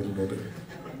 അതിനോട്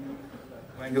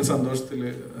ഭയങ്കര സന്തോഷത്തില്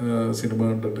സിനിമ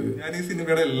കണ്ടിട്ട് ഞാൻ ഈ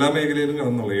സിനിമയുടെ എല്ലാ മേഖലയിലും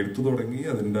കടന്നുള്ളൂ. എഴുത്തു തുടങ്ങി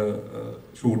അതിന്റെ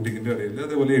ഷൂട്ടിങ്ങിന്റെ ഇടയിൽ,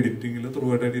 അതേപോലെ എഡിറ്റിംഗിൽ ത്രൂ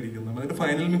ആയിട്ട് ഇരിക്കുന്നതാണ്. അതിന്റെ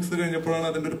ഫൈനൽ മിക്സ് കഴിഞ്ഞപ്പോഴാണ്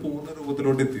അതിന്റെ ഒരു പൂർണ്ണ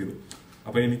രൂപത്തിലോട്ട് എത്തിയത്.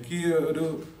 അപ്പൊ എനിക്ക് ഒരു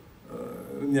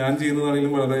ഞാൻ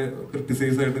ചെയ്യുന്നതാണെങ്കിലും വളരെ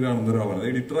ക്രിട്ടിസൈസ് ആയിട്ട് കാണുന്ന ഒരാളാണ്.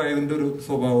 എഡിറ്റർ ആയതിന്റെ ഒരു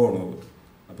സ്വഭാവമാണ് അത്.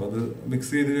 അപ്പൊ അത്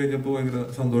മിക്സ് ചെയ്ത് കഴിഞ്ഞപ്പോൾ ഭയങ്കര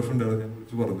സന്തോഷം ഉണ്ടായിരുന്നു. ഞാൻ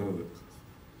വിളിച്ച് പറഞ്ഞത്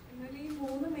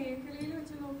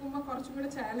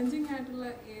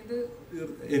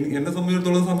എന്നെ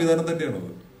സംബന്ധിച്ചിടത്തോളം സംവിധാനം തന്നെയാണത്.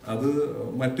 അത്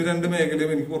മറ്റു 2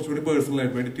 മേഖലയും എനിക്ക് കുറച്ചുകൂടി പേഴ്സണൽ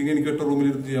ആയിട്ട്, എഡിറ്റിംഗ് എനിക്ക് ഒറ്റ റൂമിൽ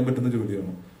ഇരുന്ന് ചെയ്യാൻ പറ്റുന്ന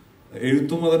ജോലിയാണ്.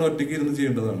 എഴുത്തും അതിന് ഒറ്റയ്ക്ക് ഇരുന്ന്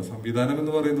ചെയ്യേണ്ടതാണ്. സംവിധാനം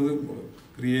എന്ന് പറയുന്നത്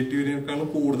ക്രിയേറ്റീവിനേക്കാളും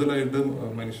കൂടുതലായിട്ട്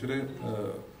മനുഷ്യരെ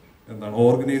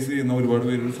ഓർഗനൈസ് ചെയ്യുന്ന ഒരുപാട്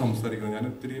പേര് സംസാരിക്കുന്നത്. ഞാൻ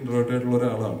ഒത്തിരി ഇൻട്രോവേർട്ട് ആയിട്ടുള്ള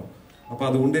ഒരാളാണ്. അപ്പൊ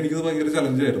അതുകൊണ്ട് എനിക്കത് ഭയങ്കര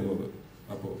ചലഞ്ചായിരുന്നു അത്.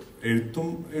 അപ്പോൾ എഴുത്തും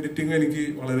എഡിറ്റിംഗും എനിക്ക്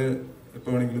വളരെ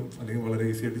എപ്പോൾ വേണമെങ്കിലും അല്ലെങ്കിൽ വളരെ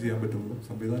ഈസി ആയിട്ട് ചെയ്യാൻ പറ്റുന്നു.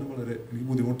 സംവിധാനം വളരെ എനിക്ക്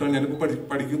ബുദ്ധിമുട്ടാണ്. ഞാനിപ്പോൾ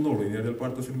പഠിക്കുന്നുള്ളൂ. ഞാൻ ചിലപ്പോൾ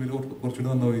അടുത്ത സിനിമയിൽ കുറച്ചുകൂടി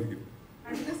നന്നായിരിക്കും.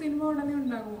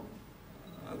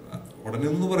 ഉടനെ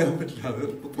ഒന്നും പറയാൻ പറ്റില്ല. അത്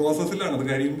പ്രോസസ്സിലാണ്. അത്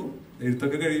കഴിയുമ്പോൾ,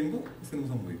 എഴുത്തൊക്കെ കഴിയുമ്പോൾ സിനിമ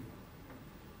സംഭവിക്കും.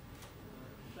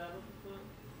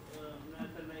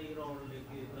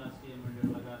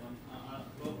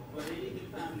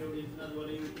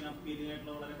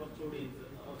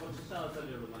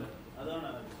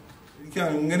 എനിക്ക്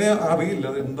അങ്ങനെ അറിയില്ല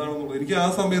അത് എന്താണെന്നുള്ളത്. എനിക്ക് ആ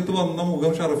സമയത്ത് വന്ന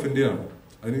മുഖം ഷറഫിന്റെയാണ്.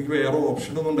 അതിനെനിക്ക് വേറെ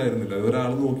ഓപ്ഷൻ ഒന്നും ഉണ്ടായിരുന്നില്ല.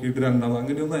 ഒരാൾ നോക്കിയിട്ട് രണ്ടാമത്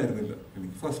അങ്ങനെയൊന്നും ആയിരുന്നില്ല.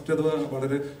 എനിക്ക് ഫസ്റ്റ് അത്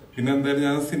വളരെ, പിന്നെ എന്തായാലും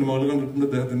ഞാൻ സിനിമകൾ കണ്ടിട്ടുണ്ട്.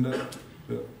 അദ്ദേഹത്തിന്റെ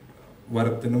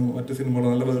വരത്തിനും മറ്റു സിനിമകളും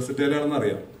നല്ല വെർസിറ്റൈലാണെന്ന്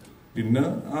അറിയാം. പിന്നെ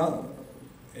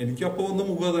എനിക്കപ്പോൾ വന്ന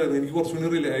മുഖം അതായിരുന്നു. എനിക്ക്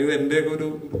കുറച്ചുകൂടി എന്റെയൊക്കെ ഒരു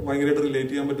ഭയങ്കരമായിട്ട്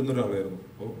റിലേറ്റ് ചെയ്യാൻ പറ്റുന്ന ഒരാളായിരുന്നു.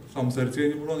 അപ്പോൾ സംസാരിച്ചു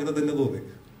കഴിഞ്ഞപ്പോഴും അങ്ങനെ തന്നെ തോന്നി.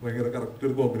 ഭയങ്കര കറക്റ്റ്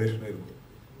ഒരു കോമ്പിനേഷൻ ആയിരുന്നു.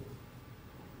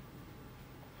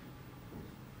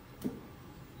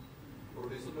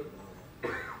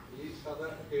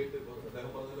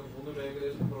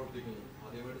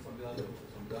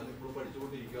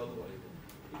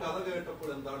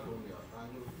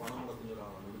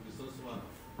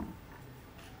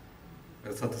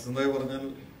 സത്യസന്ധമായി പറഞ്ഞാൽ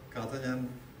കഥ ഞാൻ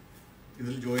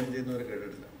ഇതിൽ ജോയിൻ ചെയ്യുന്നവരെ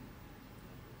കേട്ടിട്ടില്ല.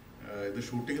 ഇത്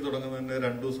ഷൂട്ടിംഗ് തുടങ്ങുന്നതിന്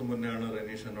 2 ദിവസം മുന്നെയാണ്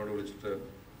റനീഷ് എന്നോട് വിളിച്ചിട്ട്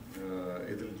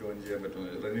ഇതിൽ ജോയിൻ ചെയ്യാൻ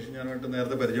പറ്റുന്നത്. റനീഷ് ഞാനായിട്ട്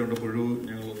നേരത്തെ പരിചയമുണ്ട്. പുഴു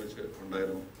ഞങ്ങൾ ഒന്നിച്ച്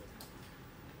ഉണ്ടായിരുന്നു.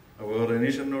 അപ്പോൾ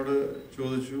റനീഷ് എന്നോട്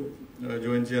ചോദിച്ചു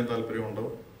ജോയിൻ ചെയ്യാൻ താല്പര്യമുണ്ടോ,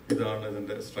 ഇതാണ്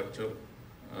ഇതിൻ്റെ സ്ട്രക്ചർ.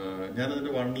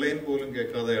 ഞാനതിൻ്റെ 1 ലൈൻ പോലും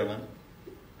കേൾക്കാതെയാണ്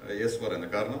യെസ്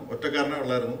പറയുന്നത്. കാരണം ഒറ്റ കാരണമേ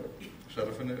ഉള്ളായിരുന്നു,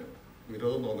 ഷറഫിന്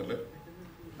വിരോധം തോന്നില്ല.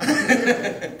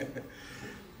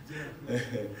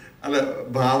 അല്ല,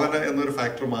 ഭാവന എന്നൊരു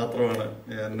ഫാക്ടർ മാത്രമാണ്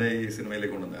എന്നെ ഈ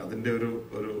സിനിമയിലേക്ക് കൊണ്ടുവന്നത്. അതിൻ്റെ ഒരു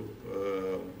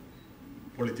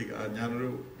ഞാനൊരു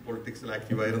പൊളിറ്റിക്സിൽ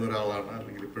ആക്റ്റീവായിരുന്ന ഒരാളാണ്,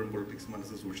 അല്ലെങ്കിൽ ഇപ്പോഴും പൊളിറ്റിക്സ്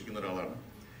മനസ്സിൽ സൂക്ഷിക്കുന്ന ഒരാളാണ്.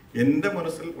 എൻ്റെ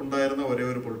മനസ്സിൽ ഉണ്ടായിരുന്ന ഒരേ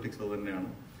ഒരു പൊളിറ്റിക്സ് അത് തന്നെയാണ്.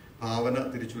 ഭാവന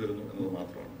തിരിച്ചു വരുന്നു എന്നത്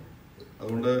മാത്രമാണ്.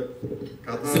 അതുകൊണ്ട്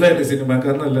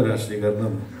സിനിമാക്കാരനല്ല,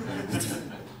 രാഷ്ട്രീയക്കാരനാണ്.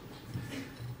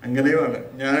 അങ്ങനെയുമാണ്.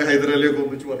 ഞാൻ ഹൈദരാലിയൊക്കെ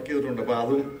ഒന്നിച്ച് വർക്ക് ചെയ്തിട്ടുണ്ട്. അപ്പൊ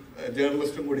അതും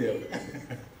ജേർണലിസ്റ്റും കൂടിയാണ്.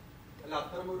 അല്ല,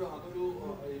 അത്തരമൊരു അതൊരു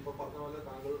ഇപ്പൊ പറഞ്ഞ പോലെ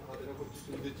താങ്കൾ അതിനെ കുറിച്ച്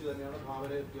ചിന്തിച്ച് തന്നെയാണ്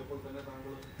ഭാവന എത്തിയപ്പോൾ തന്നെ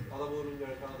താങ്കൾ കഥ പോലും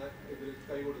കേൾക്കാതെ ഇതിൽ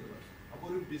കൈ കൊടുക്കുന്നത്. അപ്പൊ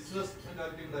ഒരു ബിസിനസ്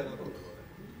മെന്റാലിറ്റി ഉണ്ടായിരുന്നു.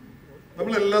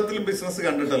 നമ്മളെല്ലാത്തിലും ബിസിനസ്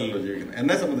കണ്ടിട്ടല്ലല്ലോ ജീവിക്കുന്നത്.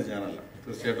 എന്നെ സംബന്ധിച്ച് ഞാനല്ല,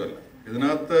 തീർച്ചയായിട്ടും അല്ല.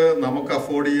 ഇതിനകത്ത് നമുക്ക്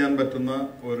അഫോർഡ് ചെയ്യാൻ പറ്റുന്ന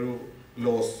ഒരു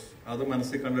ലോസ് അത്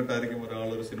മനസ്സിൽ കണ്ടിട്ടായിരിക്കും ഒരാൾ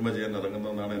ഒരു സിനിമ ചെയ്യാൻ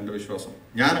ഇറങ്ങുന്നതെന്നാണ് എൻ്റെ വിശ്വാസം.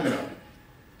 ഞാനങ്ങനെയാണ്.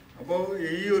 അപ്പോൾ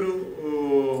ഈ ഒരു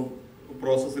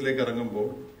പ്രോസസ്സിലേക്ക് ഇറങ്ങുമ്പോൾ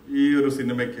ഈ ഒരു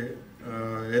സിനിമയ്ക്ക്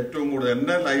ഏറ്റവും കൂടുതൽ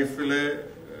എൻ്റെ ലൈഫിലെ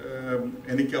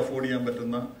എനിക്ക് അഫോർഡ് ചെയ്യാൻ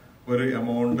പറ്റുന്ന ഒരു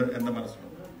എമൗണ്ട് എൻ്റെ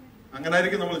മനസ്സിലുണ്ട്. അങ്ങനെ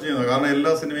ആയിരിക്കും നമ്മൾ ചെയ്യുന്നത്. കാരണം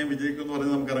എല്ലാ സിനിമയും വിജയിക്കും എന്ന്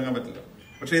പറഞ്ഞ് നമുക്ക് ഇറങ്ങാൻ പറ്റില്ല.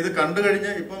 പക്ഷെ ഇത് കണ്ടു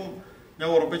കഴിഞ്ഞ് ഇപ്പം ഞാൻ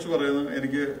ഉറപ്പിച്ചു പറയുന്നത്,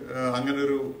 എനിക്ക് അങ്ങനെ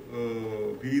ഒരു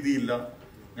ഭീതിയില്ല.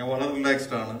 ഞാൻ വളരെ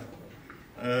റിലാക്സ്ഡ് ആണ്.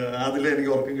 അതിൽ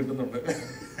എനിക്ക് ഉറക്കം കിട്ടുന്നുണ്ട്.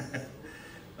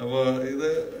 അപ്പോൾ ഇത്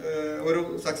ഒരു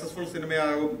സക്സസ്ഫുൾ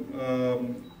സിനിമയാകും,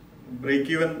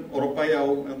 ബ്രേക്ക് ഈവൻ ഉറപ്പായി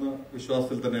ആവും എന്ന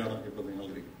വിശ്വാസത്തിൽ തന്നെയാണ് ഇപ്പൊ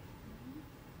നിങ്ങളിരിക്കുന്നത്.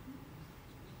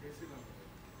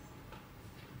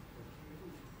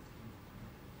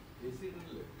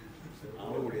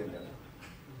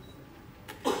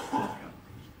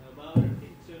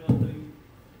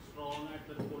 സ്ട്രോങ്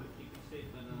ആയിട്ടൊരു പൊളിറ്റിക്കൽ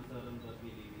സ്റ്റേറ്റ്മെന്റ് ആണ് സാർ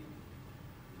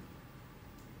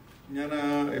ഞാൻ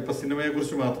ഇപ്പൊ സിനിമയെ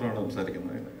കുറിച്ച് മാത്രമാണ്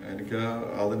സംസാരിക്കുന്നത്. എനിക്ക്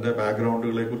അതിന്റെ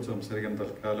ബാക്ക്ഗ്രൗണ്ടുകളെ കുറിച്ച് സംസാരിക്കാൻ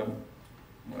തൽക്കാലം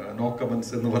നോ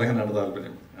കമന്റ്സ് എന്ന് പറയാനാണ്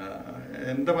താല്പര്യം.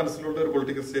 എന്റെ മനസ്സിലുള്ള ഒരു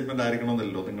പൊളിറ്റിക്കൽ സ്റ്റേറ്റ്മെന്റ്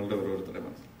ആയിരിക്കണമെന്നല്ലോ നിങ്ങളുടെ ഓരോരുത്തരുടെ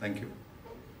മനസ്സിൽ. Thank you.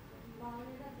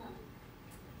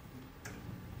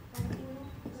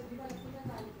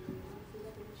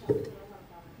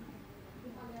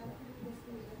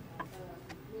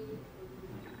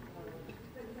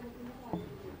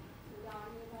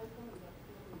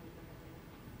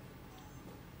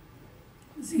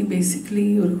 ബേസിക്കലി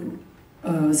ഒരു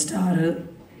സ്റ്റാർ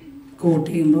കോട്ട്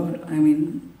ചെയ്യുമ്പോൾ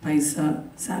പൈസ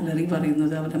സാലറി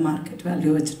പറയുന്നത് അവരുടെ മാർക്കറ്റ് വാല്യൂ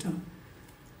വെച്ചിട്ടാണ്.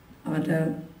 അവരുടെ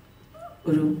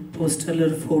ഒരു പോസ്റ്ററിൽ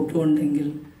ഒരു ഫോട്ടോ ഉണ്ടെങ്കിൽ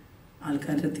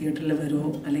ആൾക്കാർ തിയേറ്ററിൽ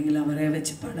വരുമോ, അല്ലെങ്കിൽ അവരെ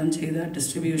വെച്ച് പടം ചെയ്ത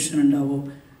ഡിസ്ട്രിബ്യൂഷൻ ഉണ്ടാവോ,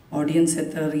 ഓഡിയൻസ്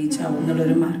എത്ര റീച്ച് ആവും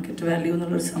എന്നുള്ളൊരു മാർക്കറ്റ് വാല്യൂ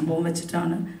എന്നുള്ളൊരു സംഭവം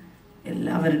വെച്ചിട്ടാണ്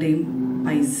എല്ലാവരുടെയും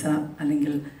പൈസ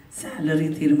അല്ലെങ്കിൽ സാലറി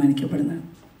തീരുമാനിക്കപ്പെടുന്നത്.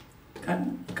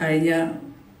 കഴിഞ്ഞ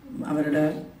അവരുടെ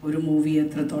ഒരു മൂവി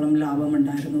എത്രത്തോളം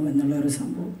ലാഭമുണ്ടായിരുന്നു എന്നുള്ള ഒരു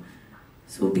സംഭവം.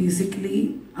 സോ ബേസിക്കലി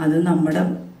അത്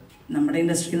നമ്മുടെ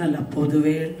ഇൻഡസ്ട്രി എന്നല്ല,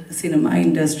 പൊതുവേ cinema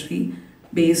industry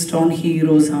based on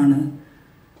heroes ആണ്.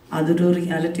 അതൊരു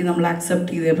റിയാലിറ്റി നമ്മൾ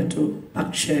അക്സെപ്റ്റ് ചെയ്തേ പറ്റൂ.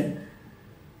 പക്ഷേ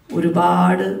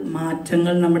ഒരുപാട്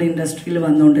മാറ്റങ്ങൾ നമ്മുടെ ഇൻഡസ്ട്രിയിൽ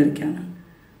വന്നുകൊണ്ടിരിക്കുകയാണ്.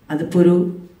 അതിപ്പോൾ ഒരു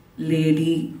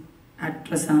ലേഡി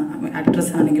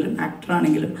ആക്ട്രസ് ആണെങ്കിലും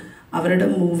ആക്ടറാണെങ്കിലും അവരുടെ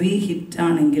മൂവി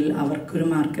ഹിറ്റാണെങ്കിൽ അവർക്കൊരു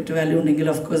മാർക്കറ്റ് വാല്യൂ ഉണ്ടെങ്കിൽ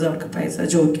ഓഫ്കോഴ്സ് അവർക്ക് പൈസ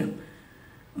ചോദിക്കാം.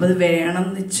 അപ്പോൾ അത്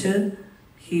വേണമെന്ന് വെച്ച്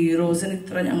ഹീറോസിന്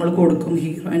ഇത്ര ഞങ്ങൾ കൊടുക്കും,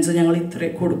 ഹീറോയിൻസ് ഞങ്ങൾ ഇത്രേ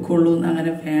കൊടുക്കുള്ളൂ എന്ന്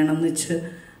അങ്ങനെ വേണമെന്ന് വെച്ച്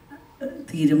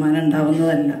തീരുമാനം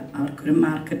ഉണ്ടാവുന്നതല്ല. അവർക്കൊരു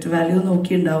മാർക്കറ്റ് വാല്യൂ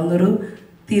നോക്കി ഉണ്ടാവുന്നൊരു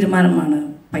തീരുമാനമാണ്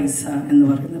പൈസ എന്ന്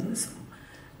പറയുന്നത്. സോ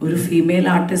ഒരു ഫീമെയിൽ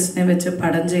ആർട്ടിസ്റ്റിനെ വെച്ച്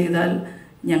പടം ചെയ്താൽ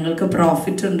ഞങ്ങൾക്ക്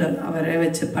പ്രോഫിറ്റ് ഉണ്ട്. അവരെ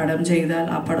വെച്ച് പടം ചെയ്താൽ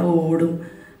ആ പടം ഓടും,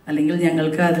 അല്ലെങ്കിൽ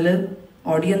ഞങ്ങൾക്ക് അതിൽ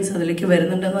ഓഡിയൻസ് അതിലേക്ക്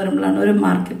വരുന്നുണ്ടെന്ന് പറയുമ്പോഴാണ് ഒരു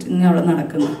മാർക്കറ്റിംഗ് അവിടെ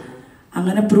നടക്കുന്നത്.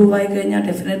 അങ്ങനെ പ്രൂവ് ആയി കഴിഞ്ഞാൽ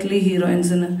ഡെഫിനറ്റ്ലി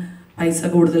ഹീറോയിൻസിന് പൈസ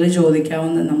കൂടുതൽ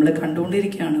ചോദിക്കാവുന്ന നമ്മൾ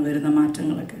കണ്ടുകൊണ്ടിരിക്കുകയാണ് വരുന്ന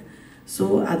മാറ്റങ്ങളൊക്കെ. സോ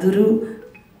അതൊരു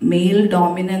മെയിൽ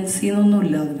ഡോമിനൻസി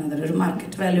എന്നൊന്നുമില്ല അതൊരു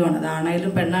മാർക്കറ്റ് വാല്യൂ ആണ്.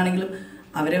 അതാണെങ്കിലും പെണ്ണാണെങ്കിലും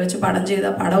അവരെ വെച്ച് പടം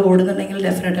ചെയ്താൽ പടം ഓടുന്നുണ്ടെങ്കിൽ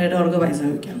ഡെഫിനറ്റായിട്ട് അവർക്ക് പൈസ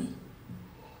ചോദിക്കാം.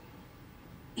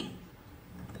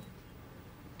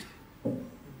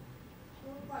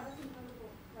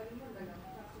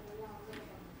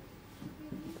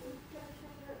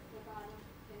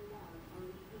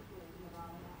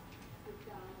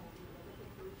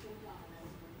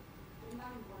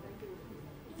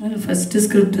 ഫസ്റ്റ്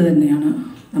സ്ക്രിപ്റ്റ് തന്നെയാണ്.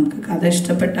 നമുക്ക് കഥ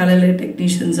ഇഷ്ടപ്പെട്ടാലല്ലേ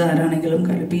ടെക്നീഷ്യൻസ് ആരാണെങ്കിലും.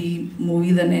 ഇപ്പോൾ ഈ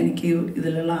മൂവി തന്നെ എനിക്ക്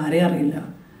ഇതിലുള്ള ആരെയും അറിയില്ല,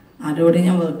 ആരോടും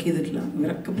ഞാൻ വർക്ക് ചെയ്തിട്ടില്ല.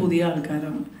 ഇവരൊക്കെ പുതിയ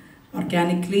ആൾക്കാരാണ്.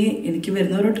 ഓർഗാനിക്കലി എനിക്ക്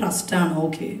വരുന്ന ഒരു ട്രസ്റ്റാണ്,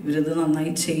 ഓക്കെ ഇവരിത്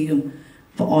നന്നായി ചെയ്യും.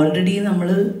 അപ്പോൾ ഓൾറെഡി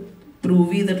നമ്മൾ പ്രൂവ്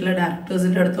ചെയ്തിട്ടുള്ള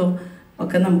ഡയറക്ടേഴ്സിൻ്റെ അടുത്തോ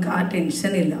ഒക്കെ നമുക്ക് ആ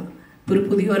ടെൻഷൻ ഇല്ല. ഇപ്പോൾ ഒരു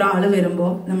പുതിയ ഒരാൾ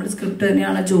വരുമ്പോൾ നമ്മൾ സ്ക്രിപ്റ്റ്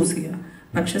തന്നെയാണ് ചൂസ് ചെയ്യുക.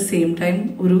 പക്ഷെ സെയിം ടൈം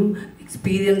ഒരു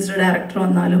എക്സ്പീരിയൻസ്ഡ് ഡയറക്ടർ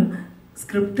വന്നാലും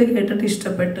സ്ക്രിപ്റ്റ് കേട്ടിട്ട്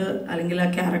ഇഷ്ടപ്പെട്ട് അല്ലെങ്കിൽ ആ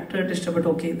ക്യാരക്ടറായിട്ട് ഇഷ്ടപ്പെട്ട്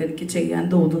ഓക്കെ ഇതെനിക്ക് ചെയ്യാൻ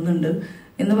തോന്നുന്നുണ്ട്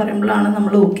എന്ന് പറയുമ്പോഴാണ്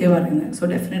നമ്മൾ ഓക്കെ പറയുന്നത്.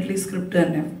 സോ ഡെഫിനറ്റ്ലി സ്ക്രിപ്റ്റ്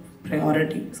തന്നെ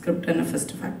പ്രയോറിറ്റി, സ്ക്രിപ്റ്റ് തന്നെ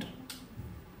ഫസ്റ്റ് ഫാക്ടർ.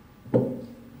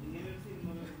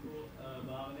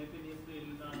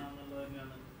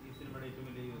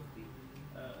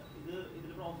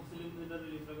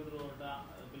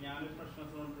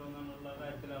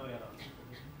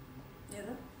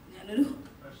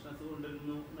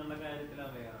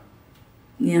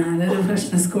 ഞാനൊരു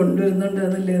ഫ്രഷ്നെസ് കൊണ്ടുവരുന്നുണ്ട്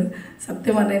എന്നല്ലേ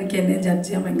സത്യം പറഞ്ഞാൽ എനിക്ക് എന്നെ ജഡ്ജ്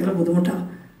ചെയ്യാൻ ഭയങ്കര ബുദ്ധിമുട്ടാണ്.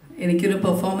 എനിക്കൊരു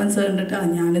പെർഫോമൻസ് കണ്ടിട്ട്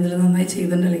ഞാനിതിൽ നന്നായി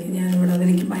ചെയ്തിട്ടുണ്ട്, അല്ലെങ്കിൽ ഞാനിവിടെ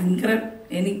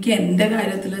എനിക്ക് എൻ്റെ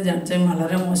കാര്യത്തിൽ ജഡ്ജ് ചെയ്യാൻ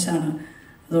വളരെ മോശമാണ്.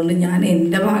 അതുകൊണ്ട് ഞാൻ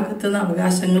എൻ്റെ ഭാഗത്തു നിന്ന്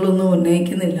അവകാശങ്ങളൊന്നും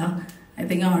ഉന്നയിക്കുന്നില്ല. ഐ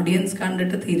തിങ്ക് ഓഡിയൻസ്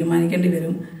കണ്ടിട്ട് തീരുമാനിക്കേണ്ടി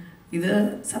വരും. ഇത്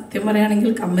സത്യം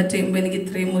പറയുകയാണെങ്കിൽ കമ്മിറ്റ് ചെയ്യുമ്പോൾ എനിക്ക്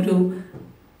ഇത്രയും ഒരു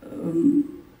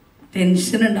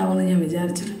ടെൻഷൻ ഉണ്ടാവുമെന്ന് ഞാൻ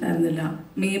വിചാരിച്ചിട്ടുണ്ടായിരുന്നില്ല.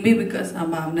 മേ ബി ബിക്കോസ് ആ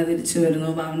ഭാവന തിരിച്ചു വരുന്നു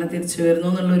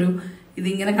എന്നുള്ളൊരു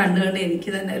ഇതിങ്ങനെ കണ്ട് എനിക്ക്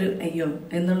തന്നെ ഒരു അയ്യോ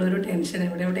എന്നുള്ളൊരു ടെൻഷൻ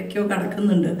എവിടെയൊക്കെയോ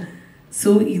കിടക്കുന്നുണ്ട്.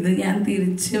 സോ ഇത് ഞാൻ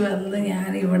തിരിച്ചു വന്ന് ഞാൻ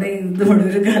ഇവിടെ ഇതോടെ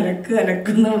ഒരു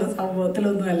കലക്കുന്നുള്ള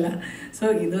സംഭവത്തിലൊന്നുമല്ല. സോ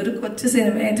ഇതൊരു കൊച്ചു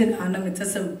സിനിമയായിട്ട് കാണണം. It's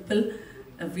A simple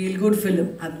feel good film.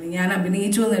 അതിൽ ഞാൻ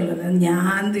അഭിനയിച്ചു എന്നല്ലോ,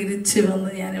 ഞാൻ തിരിച്ചു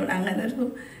വന്ന് ഞാനിവിടെ അങ്ങനെ ഒരു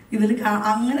ഇതിൽ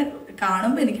അങ്ങനെ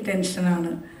കാണുമ്പോൾ എനിക്ക്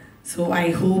ടെൻഷനാണ്. സോ ഐ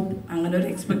ഹോപ്പ് അങ്ങനെ ഒരു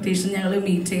എക്സ്പെക്ടേഷൻ ഞങ്ങൾ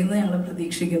മീറ്റ് ചെയ്യുന്നു, ഞങ്ങൾ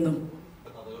പ്രതീക്ഷിക്കുന്നു.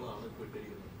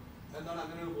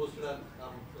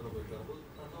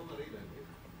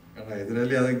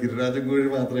 ഇതിലല്ലേ അത് ഗിരിരാജൻ കോഴി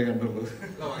മാത്രമേ കണ്ടുള്ളൂ.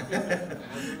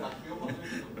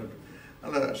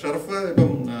 അല്ല ഷറഫ്,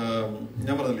 ഇപ്പം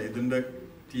ഞാൻ പറഞ്ഞില്ലേ ഇതിന്റെ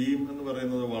ടീം എന്ന്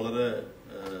പറയുന്നത് വളരെ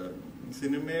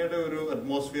സിനിമയുടെ ഒരു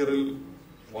അറ്റ്മോസ്ഫിയറിൽ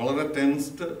വളരെ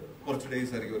ടെൻസ്ഡ് കുറച്ച്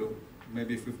ഡേയ്സ് ആയിരിക്കും. ഒരു മേ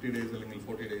ബി 50 days അല്ലെങ്കിൽ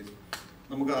 40 days.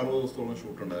 നമുക്ക് 60 ദിവസത്തോളം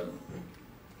ഷൂട്ട് ഉണ്ടായിരുന്നു.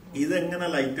 ഇതെങ്ങനെ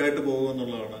ലൈറ്റായിട്ട്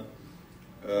പോകുമെന്നുള്ളതാണ്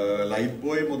ലൈറ്റ്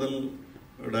ബോയ് മുതൽ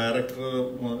ഡയറക്ടർ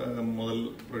മുതൽ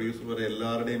പ്രൊഡ്യൂസർ വരെ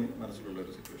എല്ലാവരുടെയും മനസ്സിലുള്ള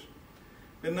ഒരു സിറ്റുവേഷൻ.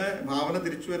 പിന്നെ ഭാവന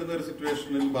തിരിച്ചു വരുന്ന ഒരു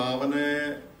സിറ്റുവേഷനിൽ ഭാവനയെ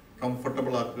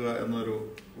കംഫർട്ടബിൾ ആക്കുക എന്നൊരു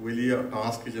വലിയ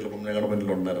ടാസ്ക് ചിലപ്പം ഞങ്ങളുടെ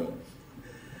മുന്നിലുണ്ടായിരുന്നു.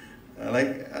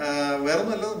 ലൈക്ക് വേറെ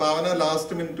ഒന്നല്ല, ഭാവന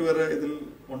ലാസ്റ്റ് മിനിറ്റ് വരെ ഇതിൽ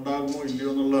ഉണ്ടാകുമോ ഇല്ലയോ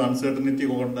എന്നുള്ള അൺസർട്ടനിറ്റി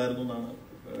ഉണ്ടായിരുന്നു എന്നാണ്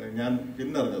ഞാൻ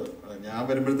പിന്നെ അറിഞ്ഞത്. ഞാൻ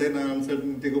വരുമ്പോഴത്തേന്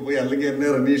അൺസർട്ടനിറ്റി ഒക്കെ പോയി, അല്ലെങ്കിൽ എന്നെ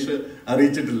റനീഷ്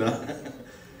അറിയിച്ചിട്ടില്ല.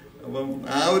 അപ്പം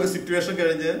ആ ഒരു സിറ്റുവേഷൻ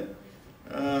കഴിഞ്ഞ്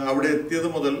അവിടെ എത്തിയത്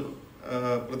മുതൽ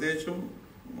പ്രത്യേകിച്ചും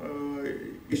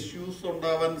ഇഷ്യൂസ്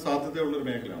ഉണ്ടാവാൻ സാധ്യതയുള്ളൊരു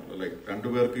മേഖലയാണല്ലോ. ലൈക്ക്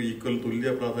രണ്ടുപേർക്ക് ഈക്വൽ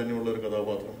തുല്യ പ്രാധാന്യമുള്ള ഒരു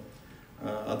കഥാപാത്രം,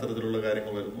 അത്തരത്തിലുള്ള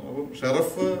കാര്യങ്ങൾ വരുന്നു. അപ്പം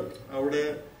ഷറഫ് അവിടെ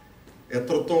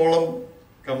എത്രത്തോളം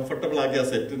കംഫർട്ടബിൾ ആക്കിയ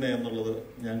സെറ്റിനെ എന്നുള്ളത്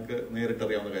ഞങ്ങൾക്ക്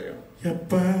നേരിട്ടറിയാവുന്ന കാര്യമാണ്.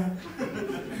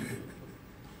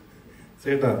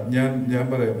 ചേട്ടാ ഞാൻ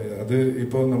പറയാം, അത്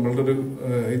ഇപ്പോൾ നമ്മളുടെ ഒരു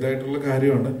ഇതായിട്ടുള്ള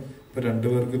കാര്യമാണ്. ഇപ്പൊ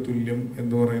രണ്ടുപേർക്ക് തുല്യം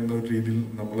എന്ന് പറയുന്ന ഒരു രീതിയിൽ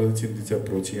നമ്മളത് ചിന്തിച്ച്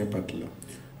അപ്രോച്ച് ചെയ്യാൻ പറ്റില്ല.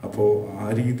 അപ്പോൾ ആ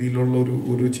രീതിയിലുള്ള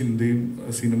ഒരു ചിന്തയും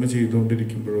സിനിമ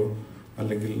ചെയ്തുകൊണ്ടിരിക്കുമ്പോഴോ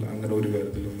അല്ലെങ്കിൽ അങ്ങനെ ഒരു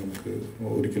കാര്യത്തിലും നമുക്ക്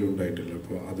ഒരിക്കലും ഉണ്ടായിട്ടില്ല.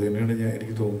 അപ്പോൾ അത് തന്നെയാണ്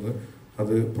എനിക്ക് തോന്നുന്നത്.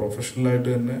 അത് പ്രൊഫഷണലായിട്ട്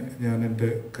തന്നെ ഞാൻ എൻ്റെ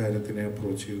കാര്യത്തിനെ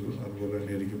അപ്രോച്ച് ചെയ്തു. അതുപോലെ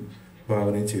തന്നെ ആയിരിക്കും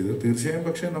ഭാവനയും ചെയ്തു തീർച്ചയായും.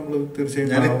 പക്ഷെ നമ്മൾ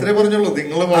തീർച്ചയായും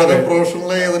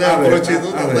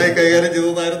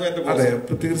അതെ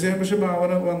തീർച്ചയായും. പക്ഷെ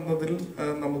ഭാവന വന്നതിൽ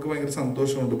നമുക്ക് ഭയങ്കര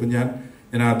സന്തോഷമുണ്ട്. ഇപ്പൊ ഞാൻ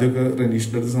ആദ്യമൊക്കെ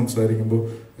റനീഷിന്റെ അടുത്ത് സംസാരിക്കുമ്പോൾ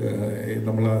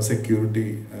നമ്മൾ ആ സെക്യൂരിറ്റി,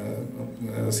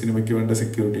 സിനിമയ്ക്ക് വേണ്ട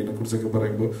സെക്യൂരിറ്റിനെ കുറിച്ചൊക്കെ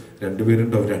പറയുമ്പോൾ 2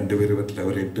 പേരുണ്ടോ, 2 പേര് പറ്റില്ല,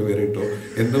 അവർ 8 പേരുണ്ടോ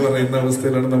എന്ന് പറയുന്ന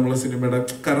അവസ്ഥയിലാണ് നമ്മൾ സിനിമയുടെ.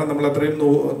 കാരണം നമ്മൾ അത്രയും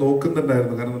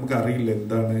നോക്കുന്നുണ്ടായിരുന്നു. കാരണം നമുക്ക് അറിയില്ല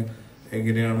എന്താണ്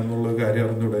എങ്ങനെയാണെന്നുള്ള കാര്യം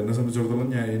അറിഞ്ഞൂടെ. എന്നെ സംബന്ധിച്ചിടത്തോളം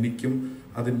എനിക്കും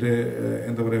അതിന്റെ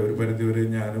എന്താ പറയാ ഒരു പരിധി വരെ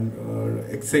ഞാനും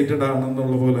എക്സൈറ്റഡ്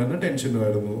ആണെന്നുള്ള പോലെ തന്നെ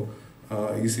ടെൻഷനുമായിരുന്നു.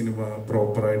 ഈ സിനിമ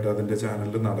പ്രോപ്പറായിട്ട് അതിന്റെ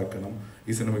ചാനലിൽ നടക്കണം,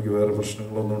 ഈ സിനിമയ്ക്ക് വേറെ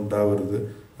പ്രശ്നങ്ങളൊന്നും ഉണ്ടാവരുത്.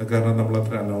 കാരണം നമ്മൾ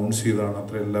അത്ര അനൗൺസ് ചെയ്താണ്,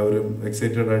 അത്ര എല്ലാവരും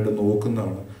എക്സൈറ്റഡ് ആയിട്ട്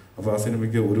നോക്കുന്നതാണ്. അപ്പൊ ആ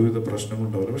സിനിമയ്ക്ക് ഒരുവിധ പ്രശ്നങ്ങൾ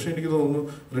ഉണ്ടാവില്ല. പക്ഷെ എനിക്ക് തോന്നുന്നു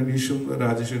റനീഷും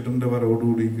രാജേഷേട്ടന്റെ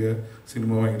വരവോടുകൂടിയൊക്കെ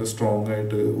സിനിമ ഭയങ്കര സ്ട്രോങ്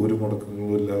ആയിട്ട് ഒരു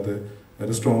മുടക്കങ്ങളും ഇല്ലാതെ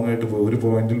വളരെ സ്ട്രോങ് ആയിട്ട് പോയി. ഒരു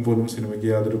പോയിന്റിൽ പോലും സിനിമയ്ക്ക്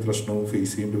യാതൊരു പ്രശ്നവും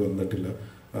ഫേസ് ചെയ്യേണ്ടി വന്നിട്ടില്ല.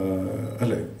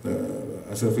 അല്ലെ,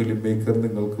 ആസ് എ ഫിലിം മേക്കർ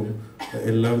നിങ്ങൾക്കും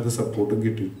എല്ലാവിധ സപ്പോർട്ടും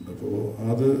കിട്ടിയിട്ടുണ്ട്. അപ്പോൾ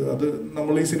അത്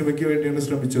നമ്മൾ ഈ സിനിമയ്ക്ക് വേണ്ടിയാണ്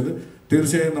ശ്രമിച്ചത്.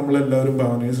 തീർച്ചയായും നമ്മളെല്ലാവരും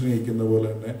ഭാവനയെ സ്നേഹിക്കുന്ന പോലെ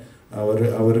തന്നെ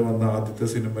അവർ വന്ന ആദ്യത്തെ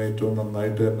സിനിമ ഏറ്റവും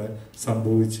നന്നായിട്ട് തന്നെ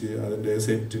സംഭവിച്ച് അതിന്റെ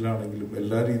സെറ്റിലാണെങ്കിലും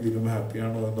എല്ലാ രീതിയിലും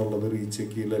ഹാപ്പിയാണോ എന്നുള്ളത്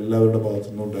റീചെക്കിൽ എല്ലാവരുടെ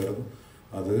ഭാഗത്തുനിന്നും ഉണ്ടായിരുന്നു.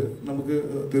 അത് നമുക്ക്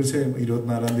തീർച്ചയായും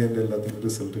 24-ാം തീയതി എല്ലാത്തിനും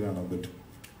റിസൾട്ട് കാണാൻ പറ്റും.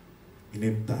 ഇനി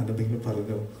താനെന്തെങ്കിലും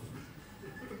പറഞ്ഞോ?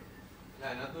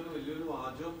 അതിനകത്തൊരു വലിയൊരു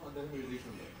വാചകം അദ്ദേഹം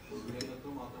എഴുതിയിട്ടുണ്ട്. പൊതുരംഗത്ത്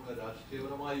മാത്രമല്ല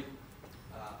രാഷ്ട്രീയപരമായി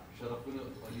ഷറഫിന്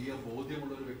വലിയ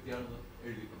ബോധ്യമുള്ള ഒരു വ്യക്തിയാണെന്ന്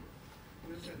എഴുതിയിട്ടുണ്ട്.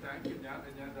 Thank you.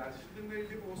 ഞാൻ രാജേഷിന്റെ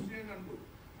എഴുതി പോസ്റ്റ് ചെയ്യാൻ കണ്ടു.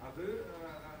 അത്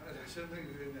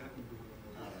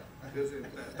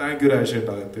താങ്ക് യു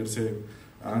രാജേട്ടാ. തീർച്ചയായും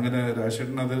അങ്ങനെ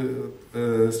രാജേട്ടൻ അത്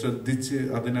ശ്രദ്ധിച്ച്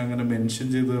അതിനങ്ങനെ മെൻഷൻ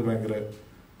ചെയ്തത് ഭയങ്കര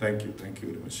thank you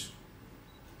very much.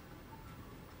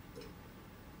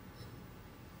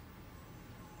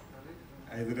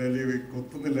 Hyder Ali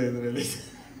കൊത്തുന്നില്ല. Hyder Ali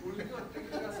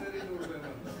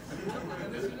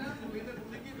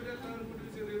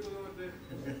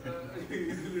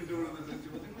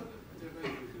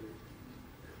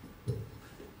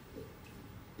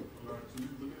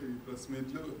press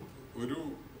മീറ്റില്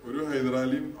ഒരു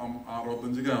ഹൈദരാലിയും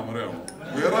 65 ക്യാമറയാണോ?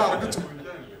 വേറെ ആർക്കും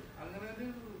ചോദിക്കാനില്ല.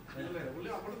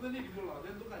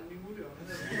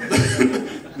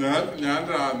 ഞാൻ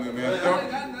നേരത്തെ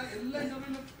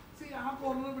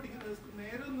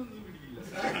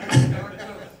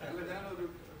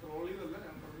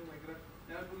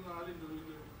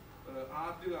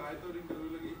ആദ്യത്തെ ഒരു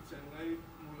ഇന്റർവ്യൂല് ചെങ്ങായി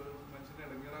മനുഷ്യനെ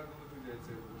ഇടങ്ങേറാക്കുന്നു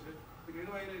വിചാരിച്ചായിരുന്നു. പക്ഷെ പിന്നീട്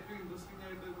ഭയങ്കര ഏറ്റവും ഇൻട്രസ്റ്റിംഗ്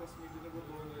ആയിട്ട് പ്രസ് മീറ്റിനെ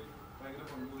കൊണ്ടുപോകുന്നത് ഭയങ്കര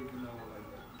പങ്കുവയ്ക്കുന്ന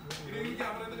ആളായിരുന്നു. ഇനി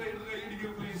ക്യാമറ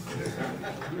കൈയടിക്കും പ്ലീസ്.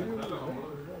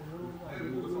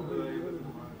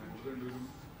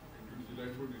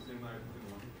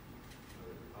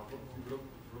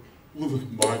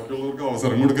 ബാക്കിയുള്ളവർക്ക്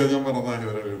അവസരം കൊടുക്കാൻ ഞാൻ പറഞ്ഞ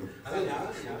ഹൈദരാലിയോട്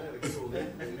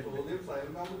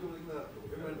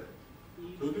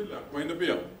ചോദ്യമില്ല. വൈൻഡപ്പ്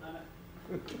ചെയ്യാം.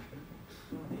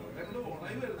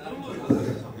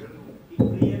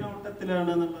 പ്രിയനോട്ടത്തിലാണ്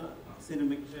എന്നുള്ള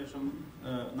സിനിമയ്ക്ക് ശേഷം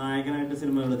നായകനായിട്ട്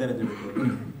സിനിമകൾ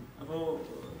തിരഞ്ഞെടുക്കുന്നത്. അപ്പോൾ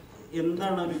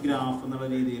എന്താണ് ഒരു ഗ്രാഫ് എന്നുള്ള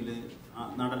രീതിയിൽ,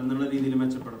 നടൻ എന്നുള്ള രീതിയിൽ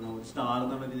മെച്ചപ്പെടണോ, സ്റ്റാർ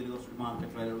എന്നുള്ള രീതിയിൽ കുറച്ച്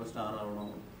മാർക്കറ്റ് വാല്യുള്ള സ്റ്റാർ ആവണോ,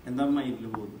 എന്താ മൈൻഡിൽ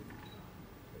പോകുന്നത്?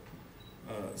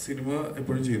 സിനിമ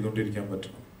എപ്പോഴും ചെയ്തുകൊണ്ടിരിക്കാൻ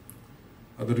പറ്റണം,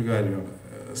 അതൊരു കാര്യമാണ്.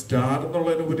 സ്റ്റാർ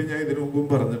എന്നുള്ളതിനുപരി ഞാൻ ഇതിനു മുമ്പും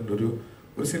പറഞ്ഞിട്ടുണ്ട്,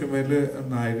 ഒരു സിനിമയിലെ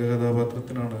നായക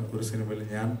കഥാപാത്രത്തിനാണ് ഒരു സിനിമയിൽ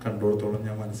ഞാൻ കണ്ടിടത്തോളം,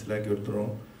 ഞാൻ മനസ്സിലാക്കിയെടുത്തോളം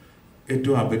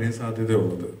ഏറ്റവും അഭിനയ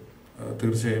സാധ്യതയുള്ളത്.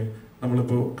 തീർച്ചയായും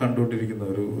നമ്മളിപ്പോൾ കണ്ടുകൊണ്ടിരിക്കുന്ന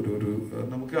ഒരു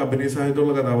നമുക്ക് അഭിനയ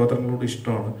സാഹിത്യമുള്ള കഥാപാത്രങ്ങളോട്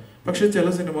ഇഷ്ടമാണ്. പക്ഷെ ചില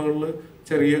സിനിമകളിൽ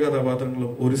ചെറിയ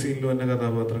കഥാപാത്രങ്ങളും ഒരു സീനിൽ തന്നെ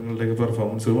കഥാപാത്രങ്ങളുടെയൊക്കെ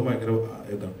പെർഫോമൻസുകളും ഭയങ്കര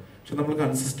ഇതാണ്. പക്ഷെ നമ്മൾ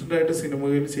കൺസിസ്റ്റന്റ് ആയിട്ട്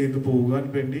സിനിമയിൽ ചെയ്തു പോകാൻ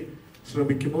വേണ്ടി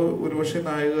ശ്രമിക്കുമ്പോൾ ഒരുപക്ഷെ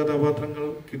നായക കഥാപാത്രങ്ങൾ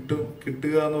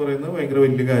കിട്ടുക എന്ന് പറയുന്നത് ഭയങ്കര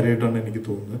വലിയ കാര്യമായിട്ടാണ് എനിക്ക്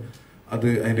തോന്നുന്നത്. അത്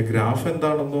അതിന്റെ ഗ്രാഫ്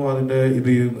എന്താണെന്നോ അതിന്റെ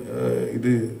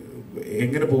ഇത്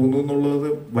എങ്ങനെ പോകുന്നു എന്നുള്ളത്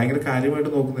ഭയങ്കര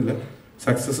കാര്യമായിട്ട് നോക്കുന്നില്ല.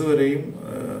 സക്സസ് വരെയും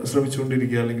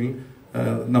ശ്രമിച്ചുകൊണ്ടിരിക്കുക, അല്ലെങ്കിൽ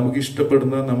നമുക്ക്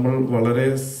ഇഷ്ടപ്പെടുന്ന നമ്മൾ വളരെ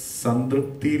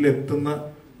സംതൃപ്തിയിലെത്തുന്ന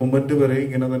മൊമെന്റ് വരെ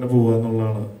ഇങ്ങനെ തന്നെ പോവുക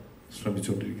എന്നുള്ളതാണ്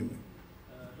ശ്രമിച്ചുകൊണ്ടിരിക്കുന്നത്.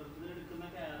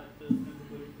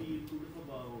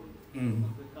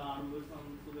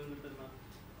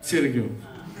 ശരിക്കും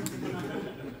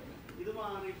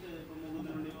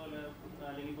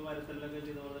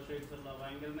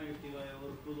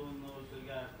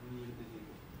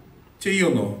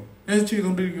ചെയ്യുന്നോ? ഞാൻ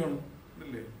ചെയ്തുകൊണ്ടിരിക്കുകയാണ്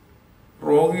അല്ലേ,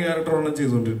 റോങ് ക്യാരക്ടറാണ്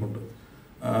ചെയ്തുകൊണ്ടിരിക്കുന്നുണ്ട്.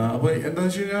 അപ്പൊ എന്താന്ന്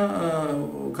വെച്ച് കഴിഞ്ഞാൽ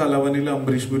കലവനിൽ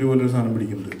അംബരീഷ് പുരി പോലെ ഒരു സാധനം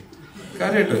പിടിക്കുന്നത്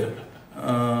കാര്യമായിട്ട്.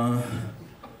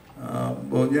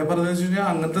 ഞാൻ പറഞ്ഞതെന്ന് വെച്ച് കഴിഞ്ഞാൽ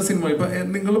അങ്ങനത്തെ സിനിമ ഇപ്പൊ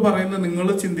നിങ്ങൾ പറയുന്ന, നിങ്ങൾ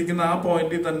ചിന്തിക്കുന്ന ആ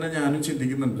പോയിന്റിൽ തന്നെ ഞാനും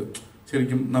ചിന്തിക്കുന്നുണ്ട്.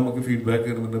 ശരിക്കും നമുക്ക് ഫീഡ്ബാക്ക്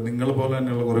വരുന്നുണ്ട്. നിങ്ങളെ പോലെ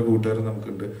തന്നെയുള്ള കുറെ കൂട്ടുകാർ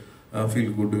നമുക്കുണ്ട്. ഫീൽ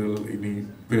ഗുഡുകൾ ഇനി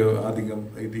അധികം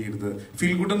ഇത് ചെയ്ത്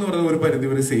ഫീൽ ഗുഡ് എന്ന് പറയുന്നത് ഒരു പരിധി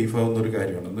വരെ സേഫ് ആവുന്ന ഒരു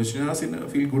കാര്യമാണ്. എന്ന് വെച്ച് കഴിഞ്ഞാൽ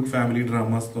ഫീൽ ഗുഡ് ഫാമിലി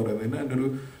ഡ്രാമാസ് എന്ന് പറയുന്നതിന് അതിൻ്റെ ഒരു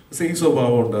സേഫ്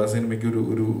സ്വഭാവമുണ്ട്. ആ സിനിമയ്ക്ക്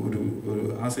ഒരു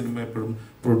ആ സിനിമ എപ്പോഴും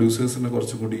പ്രൊഡ്യൂസേഴ്സിനെ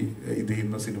കുറച്ചും കൂടി ഇത്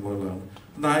ചെയ്യുന്ന സിനിമകളാണ്.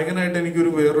 നായകനായിട്ട്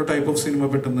എനിക്കൊരു വേറൊരു ടൈപ്പ് ഓഫ് സിനിമ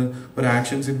പെട്ടെന്ന് ഒരു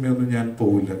ആക്ഷൻ സിനിമയൊന്നും ഞാൻ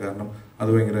പോവില്ല, കാരണം അത്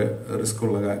ഭയങ്കര റിസ്ക്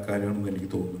ഉള്ള കാര്യമാണെന്ന് എനിക്ക്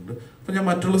തോന്നുന്നുണ്ട്. അപ്പം ഞാൻ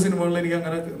മറ്റുള്ള സിനിമകളിൽ എനിക്ക്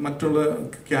അങ്ങനെ മറ്റുള്ള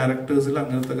ക്യാരക്ടേഴ്സിൽ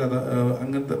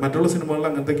അങ്ങനത്തെ മറ്റുള്ള സിനിമകളിൽ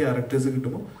അങ്ങനത്തെ ക്യാരക്ടേഴ്സ്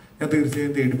കിട്ടുമ്പോൾ ഞാൻ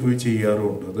തീർച്ചയായും തേടിപ്പോയി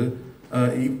ചെയ്യാറുമുണ്ട്. അത്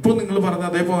ഇപ്പോൾ നിങ്ങൾ പറഞ്ഞ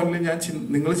അതേ പോയിന്റിൽ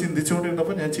നിങ്ങൾ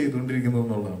ചിന്തിച്ചുകൊണ്ടിരുന്നപ്പോൾ ഞാൻ ചെയ്തുകൊണ്ടിരിക്കുന്നത്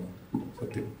എന്നുള്ളതാണ്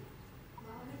സത്യം.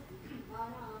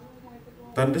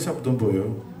 തന്റെ ശബ്ദം പോയോ?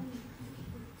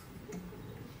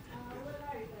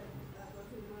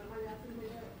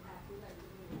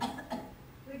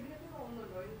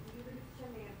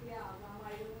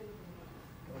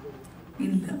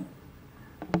 ഇല്ല,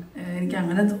 എനിക്ക്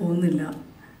അങ്ങനെ തോന്നുന്നില്ല.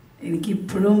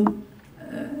 എനിക്കിപ്പോഴും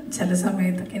ചില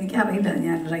സമയത്തൊക്കെ എനിക്കറിയില്ല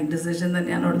ഞാൻ റൈറ്റ് ഡിസിഷൻ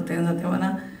തന്നെയാണ് എടുത്തത് സത്യം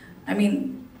പറഞ്ഞാൽ. ഐ മീൻ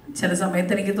ചില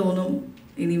സമയത്ത് എനിക്ക് തോന്നും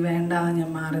ഇനി വേണ്ട ഞാൻ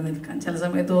മാറി നിൽക്കാൻ, ചില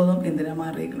സമയത്ത് തോന്നും എന്തിനാ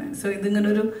മാറിയിരിക്കണേ. സോ ഇതിങ്ങനെ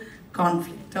ഒരു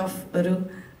കോൺഫ്ലിക്റ്റ് ഓഫ് ഒരു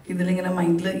ഇതിലിങ്ങനെ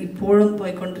മൈൻഡിൽ ഇപ്പോഴും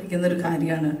പോയിക്കൊണ്ടിരിക്കുന്ന ഒരു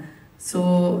കാര്യമാണ്. സോ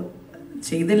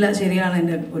ചെയ്തില്ല, ശരിയാണ്.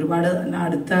 എൻ്റെ ഒരുപാട്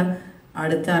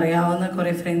അടുത്ത് അറിയാവുന്ന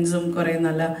കുറേ ഫ്രണ്ട്സും കുറേ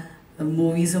നല്ല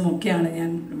മൂവീസും ഒക്കെയാണ്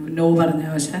ഞാൻ നോ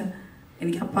പറഞ്ഞത്. പക്ഷെ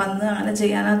എനിക്കപ്പം അന്ന് അങ്ങനെ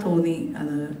ചെയ്യാനാ തോന്നി.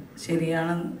 അത്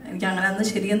ശരിയാണ്, എനിക്ക് അങ്ങനെ അന്ന്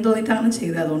ശരിയെന്ന് തോന്നിയിട്ട് അങ്ങനെ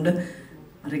ചെയ്തത്. അതുകൊണ്ട്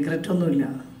റിഗ്രറ്റ് ഒന്നുമില്ല.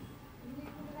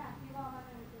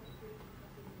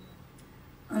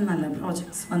 നല്ല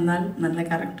പ്രോജക്ട്സ് വന്നാൽ, നല്ല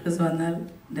ക്യാരക്ടേഴ്സ് വന്നാൽ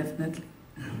ഡെഫിനറ്റ്ലി.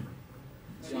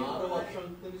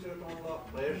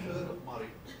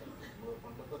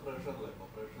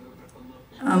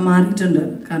 മാറിയിട്ടുണ്ട്.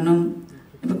 കാരണം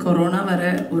ഇപ്പൊ കൊറോണ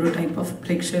വരെ ഒരു ടൈപ്പ് ഓഫ്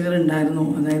പ്രേക്ഷകർ ഉണ്ടായിരുന്നു.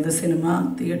 അതായത് സിനിമ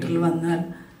തിയേറ്ററിൽ വന്നാൽ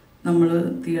നമ്മൾ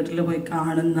തിയേറ്ററിൽ പോയി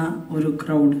കാണുന്ന ഒരു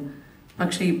ക്രൗഡ്.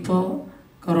 പക്ഷെ ഇപ്പോൾ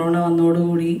കൊറോണ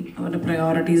വന്നതോടുകൂടി അവരുടെ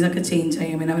പ്രയോറിറ്റീസൊക്കെ ചേഞ്ച്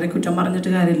ആയി. പിന്നെ അവരെ കുറ്റം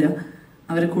പറഞ്ഞിട്ട് കാര്യമില്ല.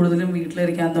 അവർ കൂടുതലും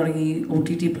വീട്ടിലിരിക്കാൻ തുടങ്ങി,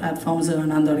 OTT പ്ലാറ്റ്ഫോംസ്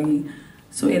കാണാൻ തുടങ്ങി.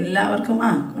 സോ എല്ലാവർക്കും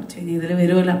കുറച്ച് കഴിഞ്ഞ് ഇതിൽ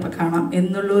വരുമല്ലോ അപ്പം കാണാം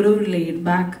എന്നുള്ളൊരു ലേഡ്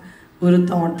ബാക്ക് ഒരു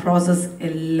തോട്ട് പ്രോസസ്സ്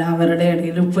എല്ലാവരുടെ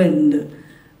ഇടയിലും ഇപ്പോൾ ഉണ്ട്.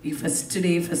 ഈ ഫസ്റ്റ്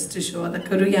ഡേ ഫസ്റ്റ് ഷോ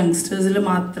അതൊക്കെ ഒരു യങ്സ്റ്റേഴ്സിൽ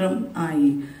മാത്രം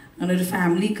ആയി. അങ്ങനെ ഒരു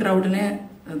ഫാമിലി ക്രൗഡിനെ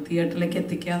തിയേറ്ററിലേക്ക്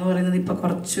എത്തിക്കുക എന്ന് പറയുന്നത് ഇപ്പോൾ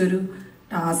കുറച്ചൊരു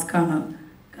ടാസ്ക്കാണ്.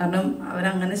 കാരണം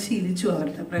അവരങ്ങനെ ശീലിച്ചു,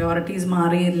 അവരുടെ പ്രയോറിറ്റീസ്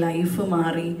മാറി, ലൈഫ്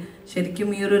മാറി. ശരിക്കും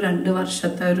ഈ ഒരു 2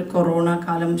 വർഷത്തെ ഒരു കൊറോണ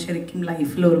കാലം ശരിക്കും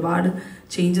ലൈഫിൽ ഒരുപാട്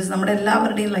ചേഞ്ചസ് നമ്മുടെ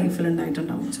എല്ലാവരുടെയും ലൈഫിൽ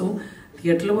ഉണ്ടായിട്ടുണ്ടാവും. സോ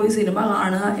തിയേറ്ററിൽ പോയി സിനിമ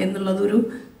കാണുക എന്നുള്ളതൊരു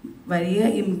വലിയ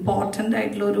ഇമ്പോർട്ടൻ്റ്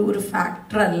ആയിട്ടുള്ള ഒരു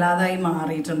ഫാക്ടർ അല്ലാതായി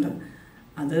മാറിയിട്ടുണ്ട്.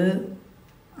 അത്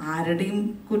ആരുടെയും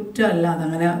കുറ്റമല്ല,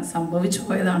 അതങ്ങനെ സംഭവിച്ചു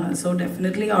പോയതാണ്. സോ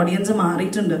ഡെഫിനറ്റ്ലി ഓഡിയൻസ്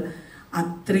മാറിയിട്ടുണ്ട്.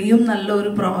 അത്രയും നല്ലൊരു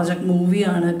പ്രോജക്റ്റ്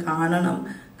മൂവിയാണ്, കാണണം.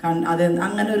 അത്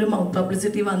അങ്ങനെ ഒരു മൗത്ത്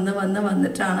പബ്ലിസിറ്റി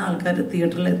വന്നിട്ടാണ് ആൾക്കാർ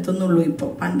തിയേറ്ററിൽ എത്തുന്നുള്ളൂ. ഇപ്പോൾ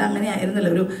പണ്ട് അങ്ങനെ ആയിരുന്നില്ല.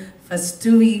 ഒരു ഫസ്റ്റ്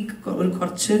വീക്ക് ഒരു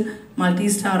കുറച്ച് മൾട്ടി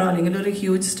സ്റ്റാറോ അല്ലെങ്കിൽ ഒരു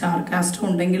ഹ്യൂജ് സ്റ്റാർ കാസ്റ്റോ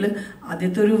ഉണ്ടെങ്കിൽ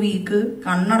ആദ്യത്തെ ഒരു വീക്ക്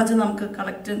കണ്ണടച്ച് നമുക്ക്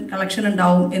കളക്ഷൻ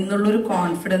ഉണ്ടാവും എന്നുള്ളൊരു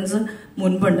കോൺഫിഡൻസ്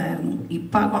മുൻപുണ്ടായിരുന്നു.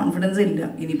 ഇപ്പം ആ കോൺഫിഡൻസ് ഇല്ല.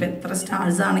 ഇനിയിപ്പോൾ എത്ര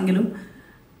സ്റ്റാർസ് ആണെങ്കിലും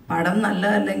പടം നല്ല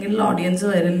അല്ലെങ്കിൽ ഓഡിയൻസ്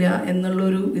വരില്ല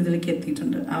എന്നുള്ളൊരു ഇതിലേക്ക്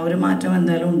എത്തിയിട്ടുണ്ട്. ആ ഒരു മാറ്റം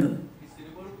എന്തായാലും ഉണ്ട്.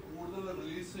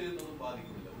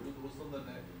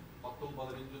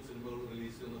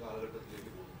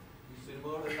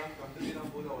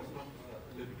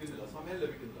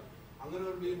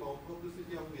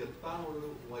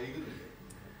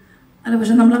 അല്ല,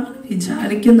 പക്ഷെ നമ്മൾ അങ്ങനെ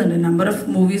വിചാരിക്കുന്നുണ്ട്. Number of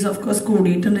movies of course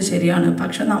കൂടിയിട്ടുണ്ട്, ശരിയാണ്.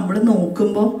 പക്ഷെ നമ്മൾ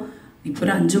നോക്കുമ്പോൾ ഇപ്പോൾ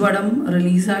ഒരു 5 പടം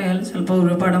റിലീസായാൽ ചിലപ്പോൾ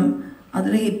ഒരു പടം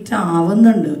അതിന് ഹിറ്റ്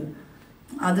ആവുന്നുണ്ട്.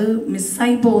 അത്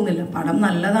മിസ്സായി പോകുന്നില്ല. പടം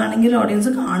നല്ലതാണെങ്കിൽ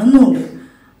ഓഡിയൻസ് കാണുന്നുണ്ട്.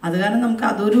 അത് കാരണം നമുക്ക്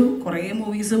അതൊരു കുറേ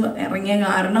മൂവീസ് ഇറങ്ങിയ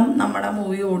കാരണം നമ്മുടെ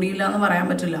മൂവി ഓടിയില്ല എന്ന് പറയാൻ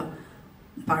പറ്റില്ല.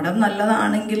 പടം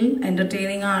നല്ലതാണെങ്കിൽ,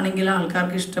 എൻ്റർടൈനിങ് ആണെങ്കിൽ,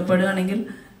 ആൾക്കാർക്ക് ഇഷ്ടപ്പെടുകയാണെങ്കിൽ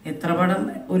എത്ര പടം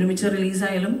ഒരുമിച്ച്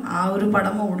റിലീസായാലും ആ ഒരു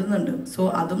പടം ഓടുന്നുണ്ട്. സോ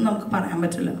അതും നമുക്ക് പറയാൻ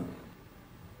പറ്റില്ല.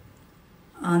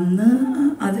 അന്ന്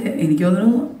അതെ, എനിക്ക്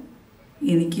തോന്നുന്നു,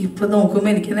 എനിക്കിപ്പോൾ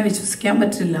നോക്കുമ്പോൾ എനിക്കെന്നെ വിശ്വസിക്കാൻ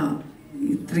പറ്റില്ല.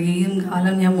 ഇത്രയും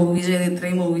കാലം ഞാൻ മൂവി ചെയ്ത്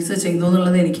ഇത്രയും മൂവീസ് ചെയ്തു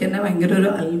എന്നുള്ളത് എനിക്ക് തന്നെ ഭയങ്കര ഒരു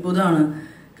അത്ഭുതമാണ്.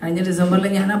 കഴിഞ്ഞ ഡിസംബറിൽ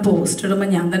ഞാൻ ആ പോസ്റ്റ് ഇടുമ്പോൾ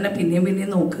ഞാൻ തന്നെ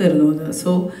പിന്നെയും നോക്കുമായിരുന്നു അത്.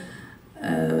 സോ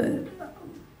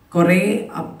കുറേ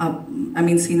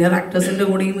സീനിയർ ആക്ടേഴ്സിൻ്റെ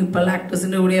കൂടെയും ഇപ്പോഴുള്ള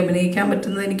ആക്ടേഴ്സിൻ്റെ കൂടെയും അഭിനയിക്കാൻ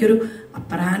പറ്റുന്നത് എനിക്കൊരു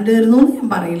അപ്പർ ഹാൻഡ് ആയിരുന്നു എന്ന് ഞാൻ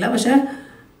പറയില്ല. പക്ഷെ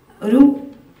ഒരു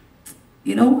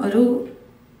ഒരു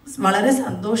വളരെ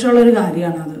സന്തോഷമുള്ളൊരു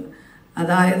കാര്യമാണത്.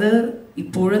 അതായത്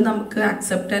ഇപ്പോഴും നമുക്ക്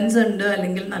അക്സെപ്റ്റൻസ് ഉണ്ട്,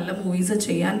 അല്ലെങ്കിൽ നല്ല മൂവീസ്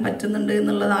ചെയ്യാൻ പറ്റുന്നുണ്ട്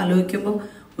എന്നുള്ളത് ആലോചിക്കുമ്പോൾ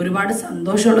ഒരുപാട്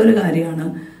സന്തോഷമുള്ളൊരു കാര്യമാണ്.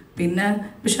 പിന്നെ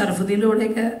ഇപ്പോൾ ഷറഫുദ്ദീൻ്റെ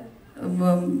കൂടെയൊക്കെ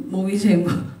മൂവി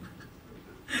ചെയ്യുമ്പോൾ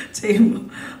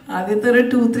ആദ്യത്തെ ഒരു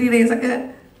 2-3 ഡേയ്സൊക്കെ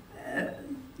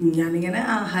ഞാനിങ്ങനെ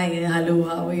ഹായ് ഹലോ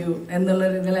ഹൗ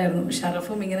എന്നുള്ളൊരു ഇതിലായിരുന്നു.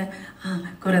 ഷറഫും ഇങ്ങനെ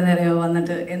കുറേ നേരമോ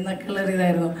വന്നിട്ട് എന്നൊക്കെ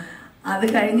ഉള്ളൊരിതായിരുന്നു. അത്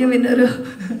കഴിഞ്ഞ് പിന്നൊരു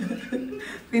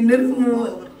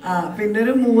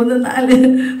 3-4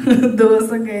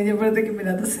 ദിവസം കഴിഞ്ഞപ്പോഴത്തേക്കും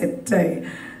പിന്നെ അത് സെറ്റായി.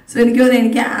 സോ എനിക്ക് തോന്നുന്നു,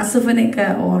 എനിക്ക് ആസിഫിനെയൊക്കെ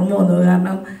ഓർമ്മ വന്നു.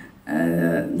 കാരണം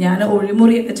ഞാൻ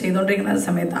ഒഴിമുറിയൊക്കെ ചെയ്തുകൊണ്ടിരിക്കുന്ന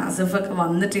സമയത്ത് ആസിഫൊക്കെ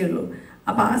വന്നിട്ടേ ഉള്ളൂ.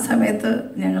 അപ്പോൾ ആ സമയത്ത്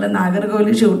ഞങ്ങൾ നാഗർകോവിൽ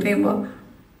ഷൂട്ട് ചെയ്യുമ്പോൾ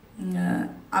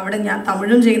അവിടെ ഞാൻ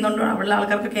തമിഴും ചെയ്യുന്നുണ്ടോ അവിടെയുള്ള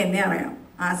ആൾക്കാർക്കൊക്കെ എന്നെ അറിയാം,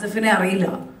 ആസിഫിനെ അറിയില്ല.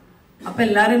 അപ്പോൾ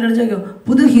എല്ലാവരും എന്നോട് ചോദിക്കും,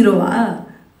 പുതു ഹീറോവാ?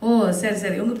 ഓ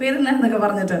ശരി ഒന്ന് പേരെന്നാ എന്നൊക്കെ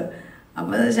പറഞ്ഞിട്ട്.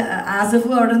 അപ്പോൾ ആസിഫ്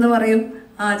അവിടെ നിന്ന് പറയും,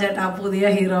 ചേട്ടാ പുതിയ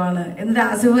ഹീറോ ആണ്. എന്നിട്ട്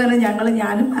ആസിഫ് തന്നെ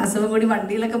ഞാനും ആസിഫും കൂടി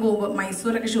വണ്ടിയിലൊക്കെ പോകുമ്പോൾ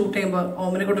മൈസൂരൊക്കെ ഷൂട്ട് ചെയ്യുമ്പോൾ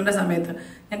ഓമനക്കുട്ടൻ്റെ സമയത്ത്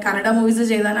ഞാൻ കന്നഡ മൂവീസ്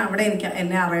ചെയ്താൽ അവിടെ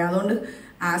എന്നെ അറിയാം. അതുകൊണ്ട്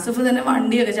ആസിഫ് തന്നെ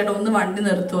വണ്ടിയൊക്കെ, ചേട്ടാ ഒന്ന് വണ്ടി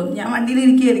നിർത്തുമോ, ഞാൻ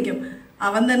വണ്ടിയിലിരിക്കുകയായിരിക്കും,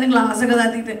 അവൻ തന്നെ ഗ്ലാസ്സൊക്കെ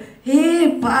താത്തിയിട്ട്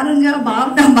പാരുങ്ക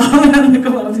ഭാവന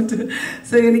എന്നൊക്കെ പറഞ്ഞിട്ട്.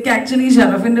 സോ എനിക്ക് ആക്ച്വലി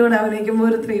ഷറഫിൻ്റെ കൂടെ അഭിനയിക്കുമ്പോൾ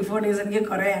ഒരു 3-4 ഡേയ്സ് എനിക്ക്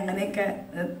കുറേ അങ്ങനെയൊക്കെ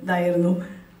ഇതായിരുന്നു.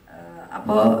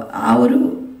 അപ്പോൾ ആ ഒരു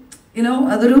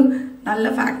അതൊരു നല്ല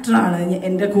ഫാക്ടറാണ്.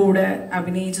 എൻ്റെ കൂടെ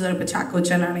അഭിനയിച്ചത് ഇപ്പോൾ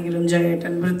ചാക്കോച്ചനാണെങ്കിലും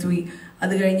ജയേട്ടൻ, പൃഥ്വി,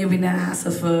 അത് കഴിഞ്ഞ് പിന്നെ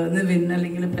ആസിഫ്, നിവിൻ,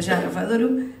 അല്ലെങ്കിൽ ഇപ്പോൾ ഷറഫ്. അതൊരു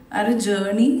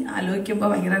ജേർണി ആലോചിക്കുമ്പോൾ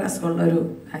ഭയങ്കര രസമുള്ള ഒരു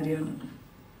കാര്യമാണ്.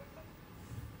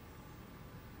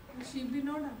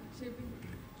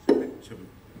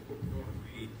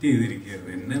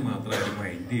 എന്നെ മാത്രം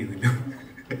മൈൻഡ് ചെയ്തില്ല.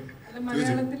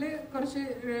 മലയാളത്തില് കുറച്ച്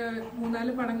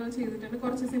 3-4 പടങ്ങൾ ചെയ്തിട്ടുണ്ട്.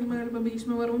 കുറച്ച് സിനിമകൾ, ഇപ്പോൾ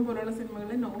ഭീഷ്മപർവം പോലുള്ള സിനിമകൾ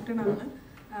നോട്ടഡ് ആണ്.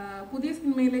 പുതിയ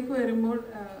സിനിമയിലേക്ക് വരുമ്പോൾ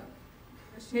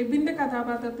ഷെബിന്റെ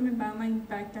കഥാപാത്രത്തിന് ഉണ്ടാകുന്ന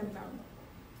ഇമ്പാക്ട് എന്താണ്?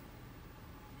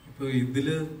 ഇപ്പോൾ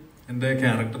ഇതില് എൻ്റെ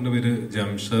ക്യാരക്ടറിന്റെ പേര്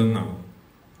ജംഷദ് എന്നാണ്.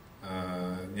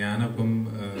 ഞാനപ്പം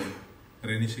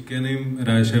റെനിഷിക്കനെയും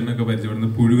രാജശേഖരനൊക്കെ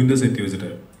പരിചയപ്പെടുന്നത് പുഴുവിന്റെ സെറ്റ്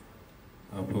വെച്ചിട്ടായിരുന്നു.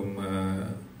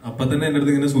 അപ്പം തന്നെ എൻ്റെ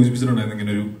അടുത്ത് ഇങ്ങനെ സൂചിപ്പിച്ചിട്ടുണ്ടായിരുന്നു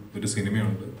ഇങ്ങനെ ഒരു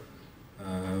സിനിമയുണ്ട്.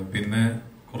 പിന്നെ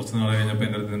കുറച്ച് നാൾ കഴിഞ്ഞപ്പോൾ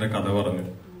എൻ്റെ അടുത്ത് ഇതിൻ്റെ കഥ പറഞ്ഞു.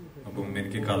 അപ്പം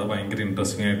എനിക്ക് കഥ ഭയങ്കര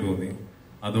ഇൻട്രസ്റ്റിംഗ് ആയിട്ട് തോന്നി.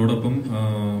 അതോടൊപ്പം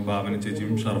ഭാവന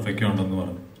ചേച്ചിയും ഷറഫയ്ക്കും ഉണ്ടെന്ന്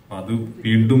പറഞ്ഞു. അപ്പം അത്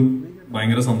വീണ്ടും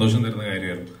ഭയങ്കര സന്തോഷം തരുന്ന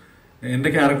കാര്യമായിരുന്നു. എൻ്റെ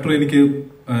ക്യാരക്ടർ എനിക്ക്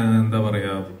എന്താ പറയുക,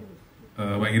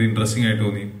 ഭയങ്കര ഇൻട്രസ്റ്റിംഗ് ആയിട്ട്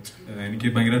തോന്നി. എനിക്ക്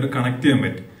ഭയങ്കരമായിട്ട് കണക്ട് ചെയ്യാൻ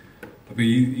പറ്റി. അപ്പോൾ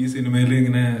ഈ സിനിമയിൽ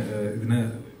ഇങ്ങനെ ഇതിനെ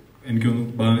എനിക്കൊന്ന്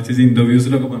ഭാവന ചേച്ചി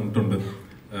ഇന്റർവ്യൂസിലൊക്കെ പറഞ്ഞിട്ടുണ്ട്,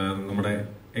 നമ്മുടെ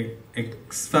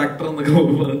എക്സ് ഫാക്ടർ എന്നൊക്കെ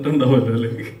പറഞ്ഞിട്ടുണ്ടാവുമല്ലോ, അല്ലെ?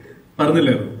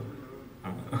 പറഞ്ഞില്ലായിരുന്നു?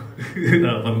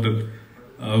 പറഞ്ഞിട്ടുണ്ട്.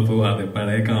 അപ്പോൾ അതെ,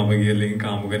 പഴയ കാമുകി അല്ലെങ്കിൽ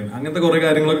കാമുകൻ, അങ്ങനത്തെ കുറെ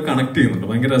കാര്യങ്ങളൊക്കെ കണക്ട് ചെയ്യുന്നുണ്ട്.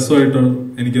 ഭയങ്കര രസമായിട്ട്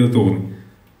എനിക്കത് തോന്നി.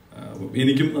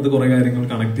 എനിക്കും അത് കുറെ കാര്യങ്ങൾ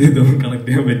കണക്ട്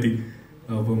ചെയ്യാൻ പറ്റി.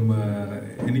 അപ്പം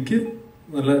എനിക്ക്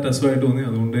നല്ല രസമായിട്ട് തോന്നി.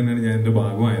 അതുകൊണ്ട് തന്നെയാണ് ഞാൻ എൻ്റെ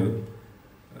ഭാഗമായത്.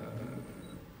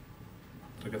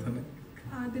 അതൊക്കെ തന്നെ.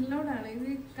 അതിലോടാണ് ഇത്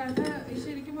കഥ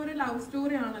ശരിക്കും ഒരു ലവ്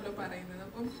സ്റ്റോറി ആണല്ലോ പറയുന്നത്.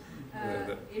 അപ്പം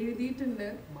എഴുതിയിട്ടുണ്ട്.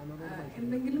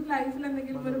 എന്തെങ്കിലും ലൈഫിൽ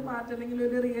എന്തെങ്കിലും ഒരു പാർട്ട് അല്ലെങ്കിൽ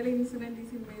ഒരു റിയൽ ഇൻസിഡന്റ് ഈ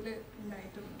സിനിമയിൽ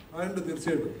ഉണ്ടായിട്ടുണ്ട്?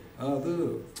 തീർച്ചയായിട്ടും. അത്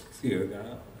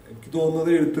എനിക്ക് തോന്നുന്നത്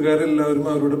എഴുത്തുകാരെല്ലാവരും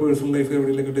അവരുടെ പേഴ്സണൽ ലൈഫ്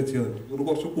എവിടെയെങ്കിലും ടച്ച് ചെയ്യുന്നുണ്ട്. ഇത്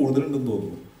കുറച്ച് കൂടുതലുണ്ടെന്ന്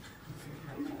തോന്നുന്നു.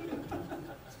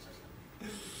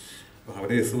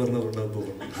 അവിടെ എസ് പറഞ്ഞതുകൊണ്ടാന്ന്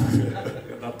തോന്നുന്നു.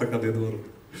 അത്ത കഥ എന്ന് പറഞ്ഞു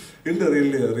ഉണ്ട്.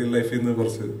 റിയൽ ലൈഫിൽ നിന്ന്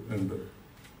കുറച്ച് ഉണ്ട്,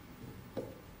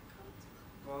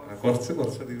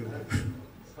 കുറച്ചധികം ഉണ്ട്.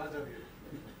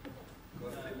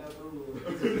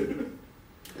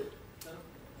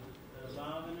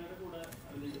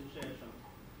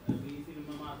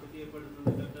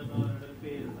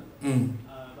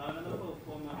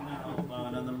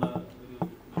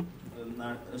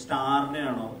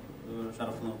 സ്റ്റാറിനെയാണോ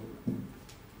ഷറഫ് നോക്കുന്നത്?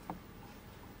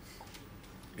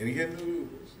 എനിക്കെന്തൊരു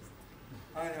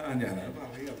ഞാനാ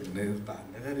പറയാ, പിന്നെ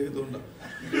തന്നെ കാര്യം ഇതുകൊണ്ടാണ്.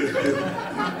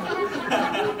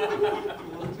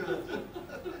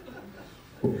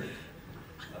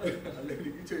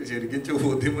 എനിക്ക് ശരിക്കും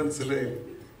ചോദ്യം മനസ്സിലായി.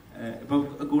 ഇപ്പൊ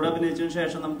കൂടെ അഭിനയിച്ചതിന്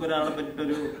ശേഷം നമുക്ക് ഒരാളെ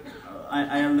പറ്റിയിട്ടൊരു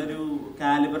അയാളുടെ ഒരു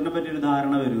കാലിബറിനെ പറ്റിയൊരു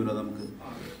ധാരണ വരുമല്ലോ നമുക്ക്.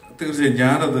 തീർച്ചയായും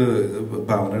ഞാനത്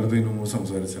ഭാവനയുടെ മുമ്പ്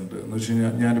സംസാരിച്ചിട്ടുണ്ട്. എന്ന് വെച്ച്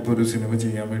കഴിഞ്ഞാൽ ഞാനിപ്പോൾ ഒരു സിനിമ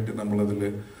ചെയ്യാൻ വേണ്ടി നമ്മളതിൽ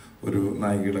ഒരു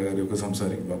നായികയുടെ കാര്യമൊക്കെ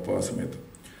സംസാരിക്കുമ്പോൾ അപ്പോൾ ആ സമയത്ത്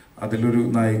അതിലൊരു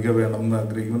നായിക വേണം എന്ന്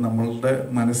ആഗ്രഹിക്കുമ്പോൾ നമ്മളുടെ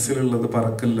മനസ്സിലുള്ളത്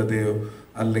പറക്കല്ലതയോ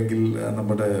അല്ലെങ്കിൽ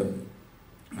നമ്മുടെ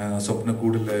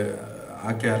സ്വപ്നക്കൂടിലെ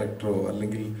ആ ക്യാരക്ടറോ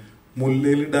അല്ലെങ്കിൽ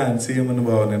മുല്ലയിൽ ഡാൻസ് ചെയ്യുമെന്ന്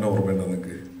ഭാവന ഓർമ്മയുണ്ടോ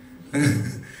നിങ്ങൾക്ക്?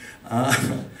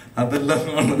 അതെല്ലാം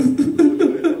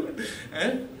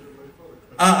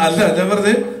അല്ല ഞാൻ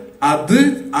പറഞ്ഞത് അത്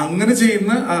അങ്ങനെ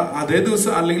ചെയ്യുന്ന അതേ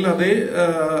ദിവസം അല്ലെങ്കിൽ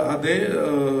അതേ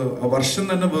വർഷം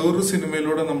തന്നെ വേറൊരു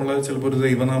സിനിമയിലൂടെ നമ്മളെ ചിലപ്പോൾ ഒരു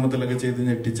ദൈവനാമത്തിലൊക്കെ ചെയ്ത്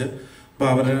ഞെട്ടിച്ച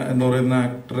ഭാവന എന്ന് പറയുന്ന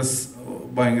ആക്ട്രസ്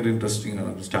ഭയങ്കര ഇൻട്രസ്റ്റിംഗ്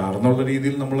ആണ്. സ്റ്റാർ എന്നുള്ള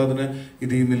രീതിയിൽ നമ്മൾ അതിനെ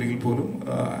ഇത് ചെയ്യുന്നില്ലെങ്കിൽ പോലും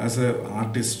ആസ് എ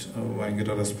ആർട്ടിസ്റ്റ് ഭയങ്കര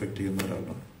റെസ്പെക്ട് ചെയ്യുന്ന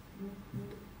ഒരാളാണ്.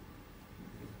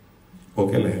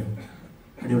 ഓക്കെ അല്ലേ?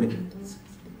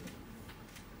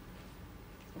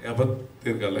 അപ്പൊ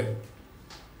തീർക്കല്ലേ?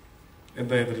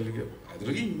 എന്താ ഇതിലേക്ക്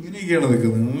ഇങ്ങനെയൊക്കെയാണ്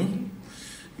നിൽക്കുന്നത്.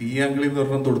 ഈ ആംഗിളിൽ നിന്ന്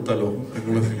പറഞ്ഞാൽ തൊടുത്താലോ?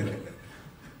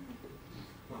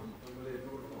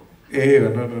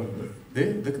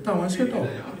 ഇതൊക്കെ തമാശ കേട്ടോ.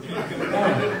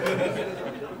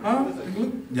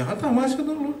 ഞാൻ തമാശ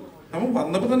എന്നുള്ളൂ. നമ്മൾ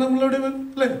വന്നപ്പോ തന്നെ നമ്മളെവിടെ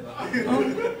അല്ലേ?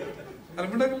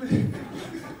 അലമ്പടല്ലേ?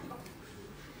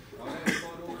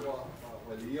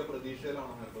 വലിയ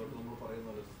പ്രതീക്ഷയിലാണ് നമ്മൾ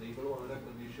പറയുന്നത്. സ്ത്രീകൾ വളരെ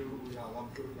പ്രതീക്ഷയോടുകൂടി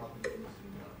ആകാംക്ഷയോട് കാത്തിരിക്കുന്ന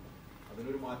സിനിമയാണ്.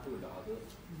 അതിനൊരു മാറ്റമില്ല. അത്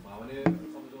ഭാവനയെ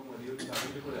സംബന്ധിച്ചും വലിയൊരു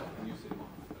ചലഞ്ച് കൂടെയാണ് ഈ സിനിമ.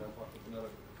 വർഷത്തിന്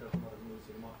ശേഷം നടക്കുന്ന ഒരു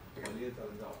സിനിമ വലിയ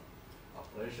ചലഞ്ചാണ്. ആ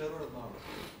പ്രേക്ഷകരോട് എന്താണ്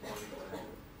പറയുന്നത്?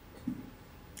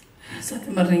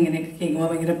 സത്യം പറഞ്ഞാൽ ഇങ്ങനെയൊക്കെ കേൾക്കുമ്പോൾ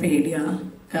ഭയങ്കര പേടിയാണ്.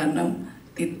 കാരണം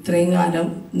ഇത്രയും കാലം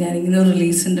ഞാനിങ്ങനെ ഒരു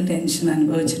റിലീസിൻ്റെ ടെൻഷൻ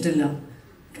അനുഭവിച്ചിട്ടില്ല.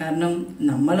 കാരണം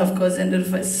നമ്മൾ ഓഫ്കോഴ്സ് എൻ്റെ ഒരു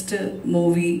ഫസ്റ്റ്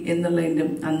മൂവി എന്നുള്ളതിൻ്റെ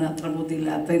അന്ന് അത്ര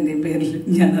ബുദ്ധിയില്ലാത്തതിൻ്റെയും പേരിൽ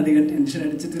ഞാൻ അധികം ടെൻഷൻ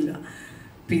അടിച്ചിട്ടില്ല.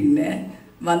 പിന്നെ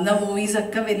വന്ന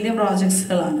മൂവീസൊക്കെ വലിയ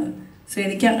പ്രോജക്ട്സുകളാണ്. സോ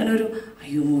എനിക്ക് അങ്ങനെ ഒരു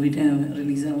അയ്യോ മൂവിയുടെ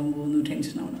റിലീസാകാൻ പോകുന്നു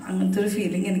ടെൻഷനാണ് അങ്ങനത്തെ ഒരു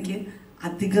ഫീലിംഗ് എനിക്ക്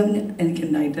അധികം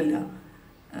എനിക്കുണ്ടായിട്ടില്ല.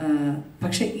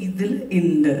 പക്ഷെ ഇതിൽ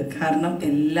ഉണ്ട്. കാരണം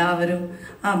എല്ലാവരും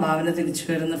ഭാവന തിരിച്ചു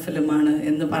വരുന്ന ഫിലിമാണ്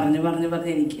എന്ന്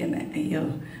പറഞ്ഞ് എനിക്ക് തന്നെ അയ്യോ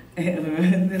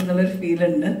എന്നുള്ളൊരു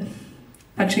ഫീലുണ്ട്.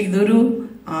 പക്ഷെ ഇതൊരു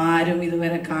ആരും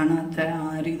ഇതുവരെ കാണാത്ത,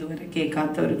 ആരും ഇതുവരെ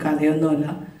കേൾക്കാത്ത ഒരു കഥയൊന്നുമല്ല.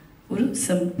 ഒരു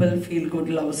simple feel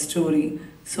good love story.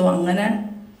 So അങ്ങനെ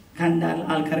കണ്ടാൽ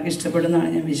ആൾക്കാർക്ക് ഇഷ്ടപ്പെടുന്നതാണ്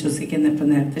ഞാൻ വിശ്വസിക്കുന്നത്. ഇപ്പം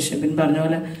നേരത്തെ ഷെബിൻ പറഞ്ഞ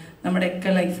പോലെ നമ്മുടെയൊക്കെ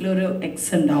ലൈഫിലൊരു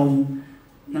എക്സ് ഉണ്ടാവും,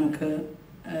 നമുക്ക്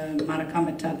മറക്കാൻ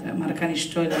പറ്റാത്ത, മറക്കാൻ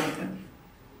ഇഷ്ടമില്ലാത്ത.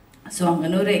 സോ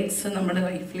അങ്ങനെ ഒരു എക്സ് നമ്മുടെ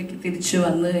ലൈഫിലേക്ക് തിരിച്ചു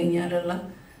വന്നു കഴിഞ്ഞാലുള്ള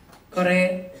കുറേ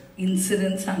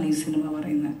ഇൻസിഡൻസ് ആണ് ഈ സിനിമ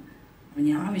പറയുന്നത്. അപ്പം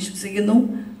ഞാൻ വിശ്വസിക്കുന്നു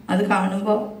അത്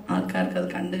കാണുമ്പോൾ ആൾക്കാർക്ക് അത്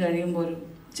കണ്ടു കഴിയുമ്പോൾ ഒരു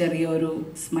ചെറിയൊരു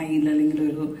സ്മൈൽ അല്ലെങ്കിൽ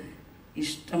ഒരു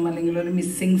ഇഷ്ടം അല്ലെങ്കിൽ ഒരു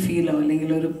മിസ്സിങ് ഫീലോ അല്ലെങ്കിൽ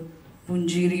ഒരു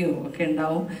പുഞ്ചിരിയോ ഒക്കെ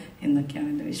ഉണ്ടാവും എന്നൊക്കെയാണ്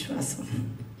എൻ്റെ വിശ്വാസം.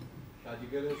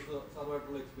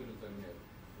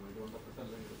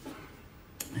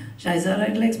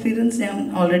 ഷാജിസാറായിട്ടുള്ള എക്സ്പീരിയൻസ് ഞാൻ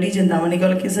ഓൾറെഡി ചിന്താമണി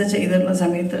കൊലക്കേസ് ചെയ്തിട്ടുള്ള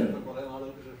സമയത്ത്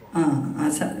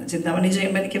ചിന്താമണി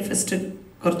ചെയ്യുമ്പോൾ എനിക്ക് ഫസ്റ്റ്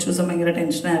കുറച്ച് ദിവസം ഭയങ്കര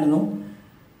ടെൻഷനായിരുന്നു.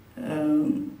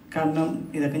 കാരണം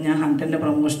ഇതൊക്കെ ഞാൻ ഹണ്ടൻ്റെ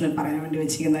പ്രൊമോഷനിൽ പറയാൻ വേണ്ടി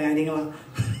വെച്ചിരിക്കുന്ന കാര്യങ്ങളാണ്.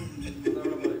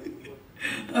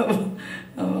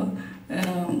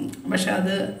 പക്ഷെ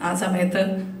അത് ആ സമയത്ത്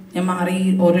ഞാൻ മാറി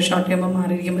ഓരോ ഷോട്ട് ചെയ്യുമ്പോൾ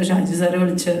മാറിയിരിക്കുമ്പോൾ ഷാജി സാറ്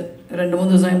വിളിച്ച് 2-3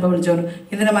 ദിവസം കഴിയുമ്പോൾ വിളിച്ചു പറഞ്ഞു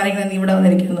ഇതിൻ്റെ മാറിയിരിക്കണം നീ ഇവിടെ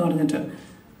വന്നിരിക്കുമെന്ന് പറഞ്ഞിട്ട്.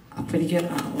 അപ്പോൾ എനിക്ക്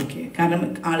ഓക്കെ. കാരണം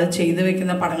ആള് ചെയ്ത്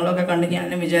വെക്കുന്ന പടങ്ങളൊക്കെ കണ്ട്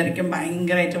ഞാനും വിചാരിക്കും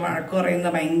ഭയങ്കരമായിട്ട് വഴക്ക് പറയുന്ന,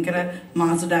 ഭയങ്കര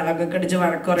മാസ് ഡയലോഗൊക്കെ അടിച്ച്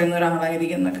വഴക്ക് പറയുന്ന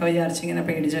ഒരാളായിരിക്കും എന്നൊക്കെ വിചാരിച്ച് ഇങ്ങനെ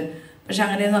പേടിച്ച്. പക്ഷെ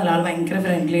അങ്ങനെയൊന്നും അല്ല, ആൾ ഭയങ്കര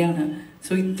ഫ്രണ്ട്ലിയാണ്.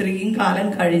 സോ ഇത്രയും കാലം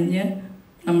കഴിഞ്ഞ്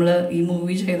നമ്മൾ ഈ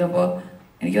മൂവി ചെയ്തപ്പോൾ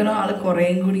എനിക്ക് തോന്നുന്നു ആൾ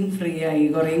കുറേയും കൂടിയും ഫ്രീ ആയി,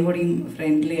 കുറേയും കൂടിയും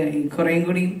ഫ്രണ്ട്ലി ആയി, കുറേയും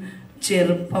കൂടിയും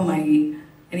ചെറുപ്പമായി.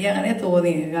 എനിക്ക് അങ്ങനെ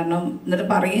തോന്നി. കാരണം എന്നിട്ട്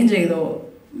പറയുകയും ചെയ്തോ,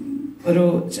 ഒരു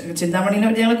ചിന്താമണീനെ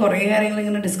പറ്റി ഞങ്ങൾ കുറേ കാര്യങ്ങൾ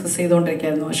ഇങ്ങനെ ഡിസ്കസ്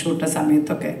ചെയ്തുകൊണ്ടിരിക്കുകയായിരുന്നു ആ ഷൂട്ട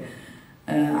സമയത്തൊക്കെ,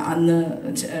 അന്ന്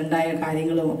ഉണ്ടായ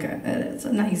കാര്യങ്ങളുമൊക്കെ.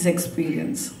 Nice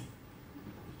experience.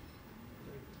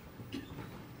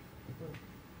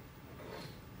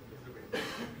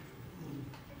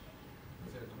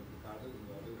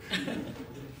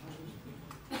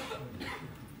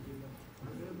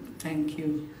 Thank you.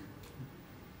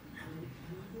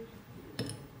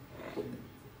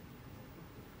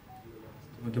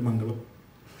 മറ്റേ മംഗളം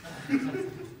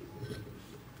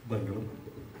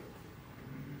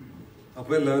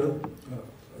അപ്പൊ എല്ലാവരും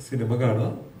സിനിമ കാണുക.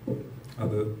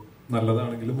 അത്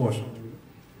നല്ലതാണെങ്കിലും മോശമാണെങ്കിലും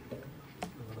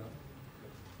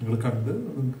നിങ്ങൾ കണ്ട്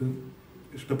നിങ്ങൾക്ക്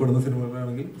ഇഷ്ടപ്പെടുന്ന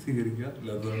സിനിമകളാണെങ്കിൽ സ്വീകരിക്കുക,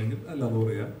 അല്ലാത്തതാണെങ്കിൽ അല്ലാന്ന്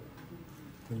പറയുക.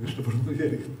 നിങ്ങൾക്ക് ഇഷ്ടപ്പെടുന്നു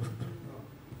വിചാരിക്കുന്നു,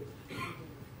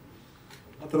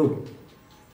 അത്രേ ഉള്ളൂ.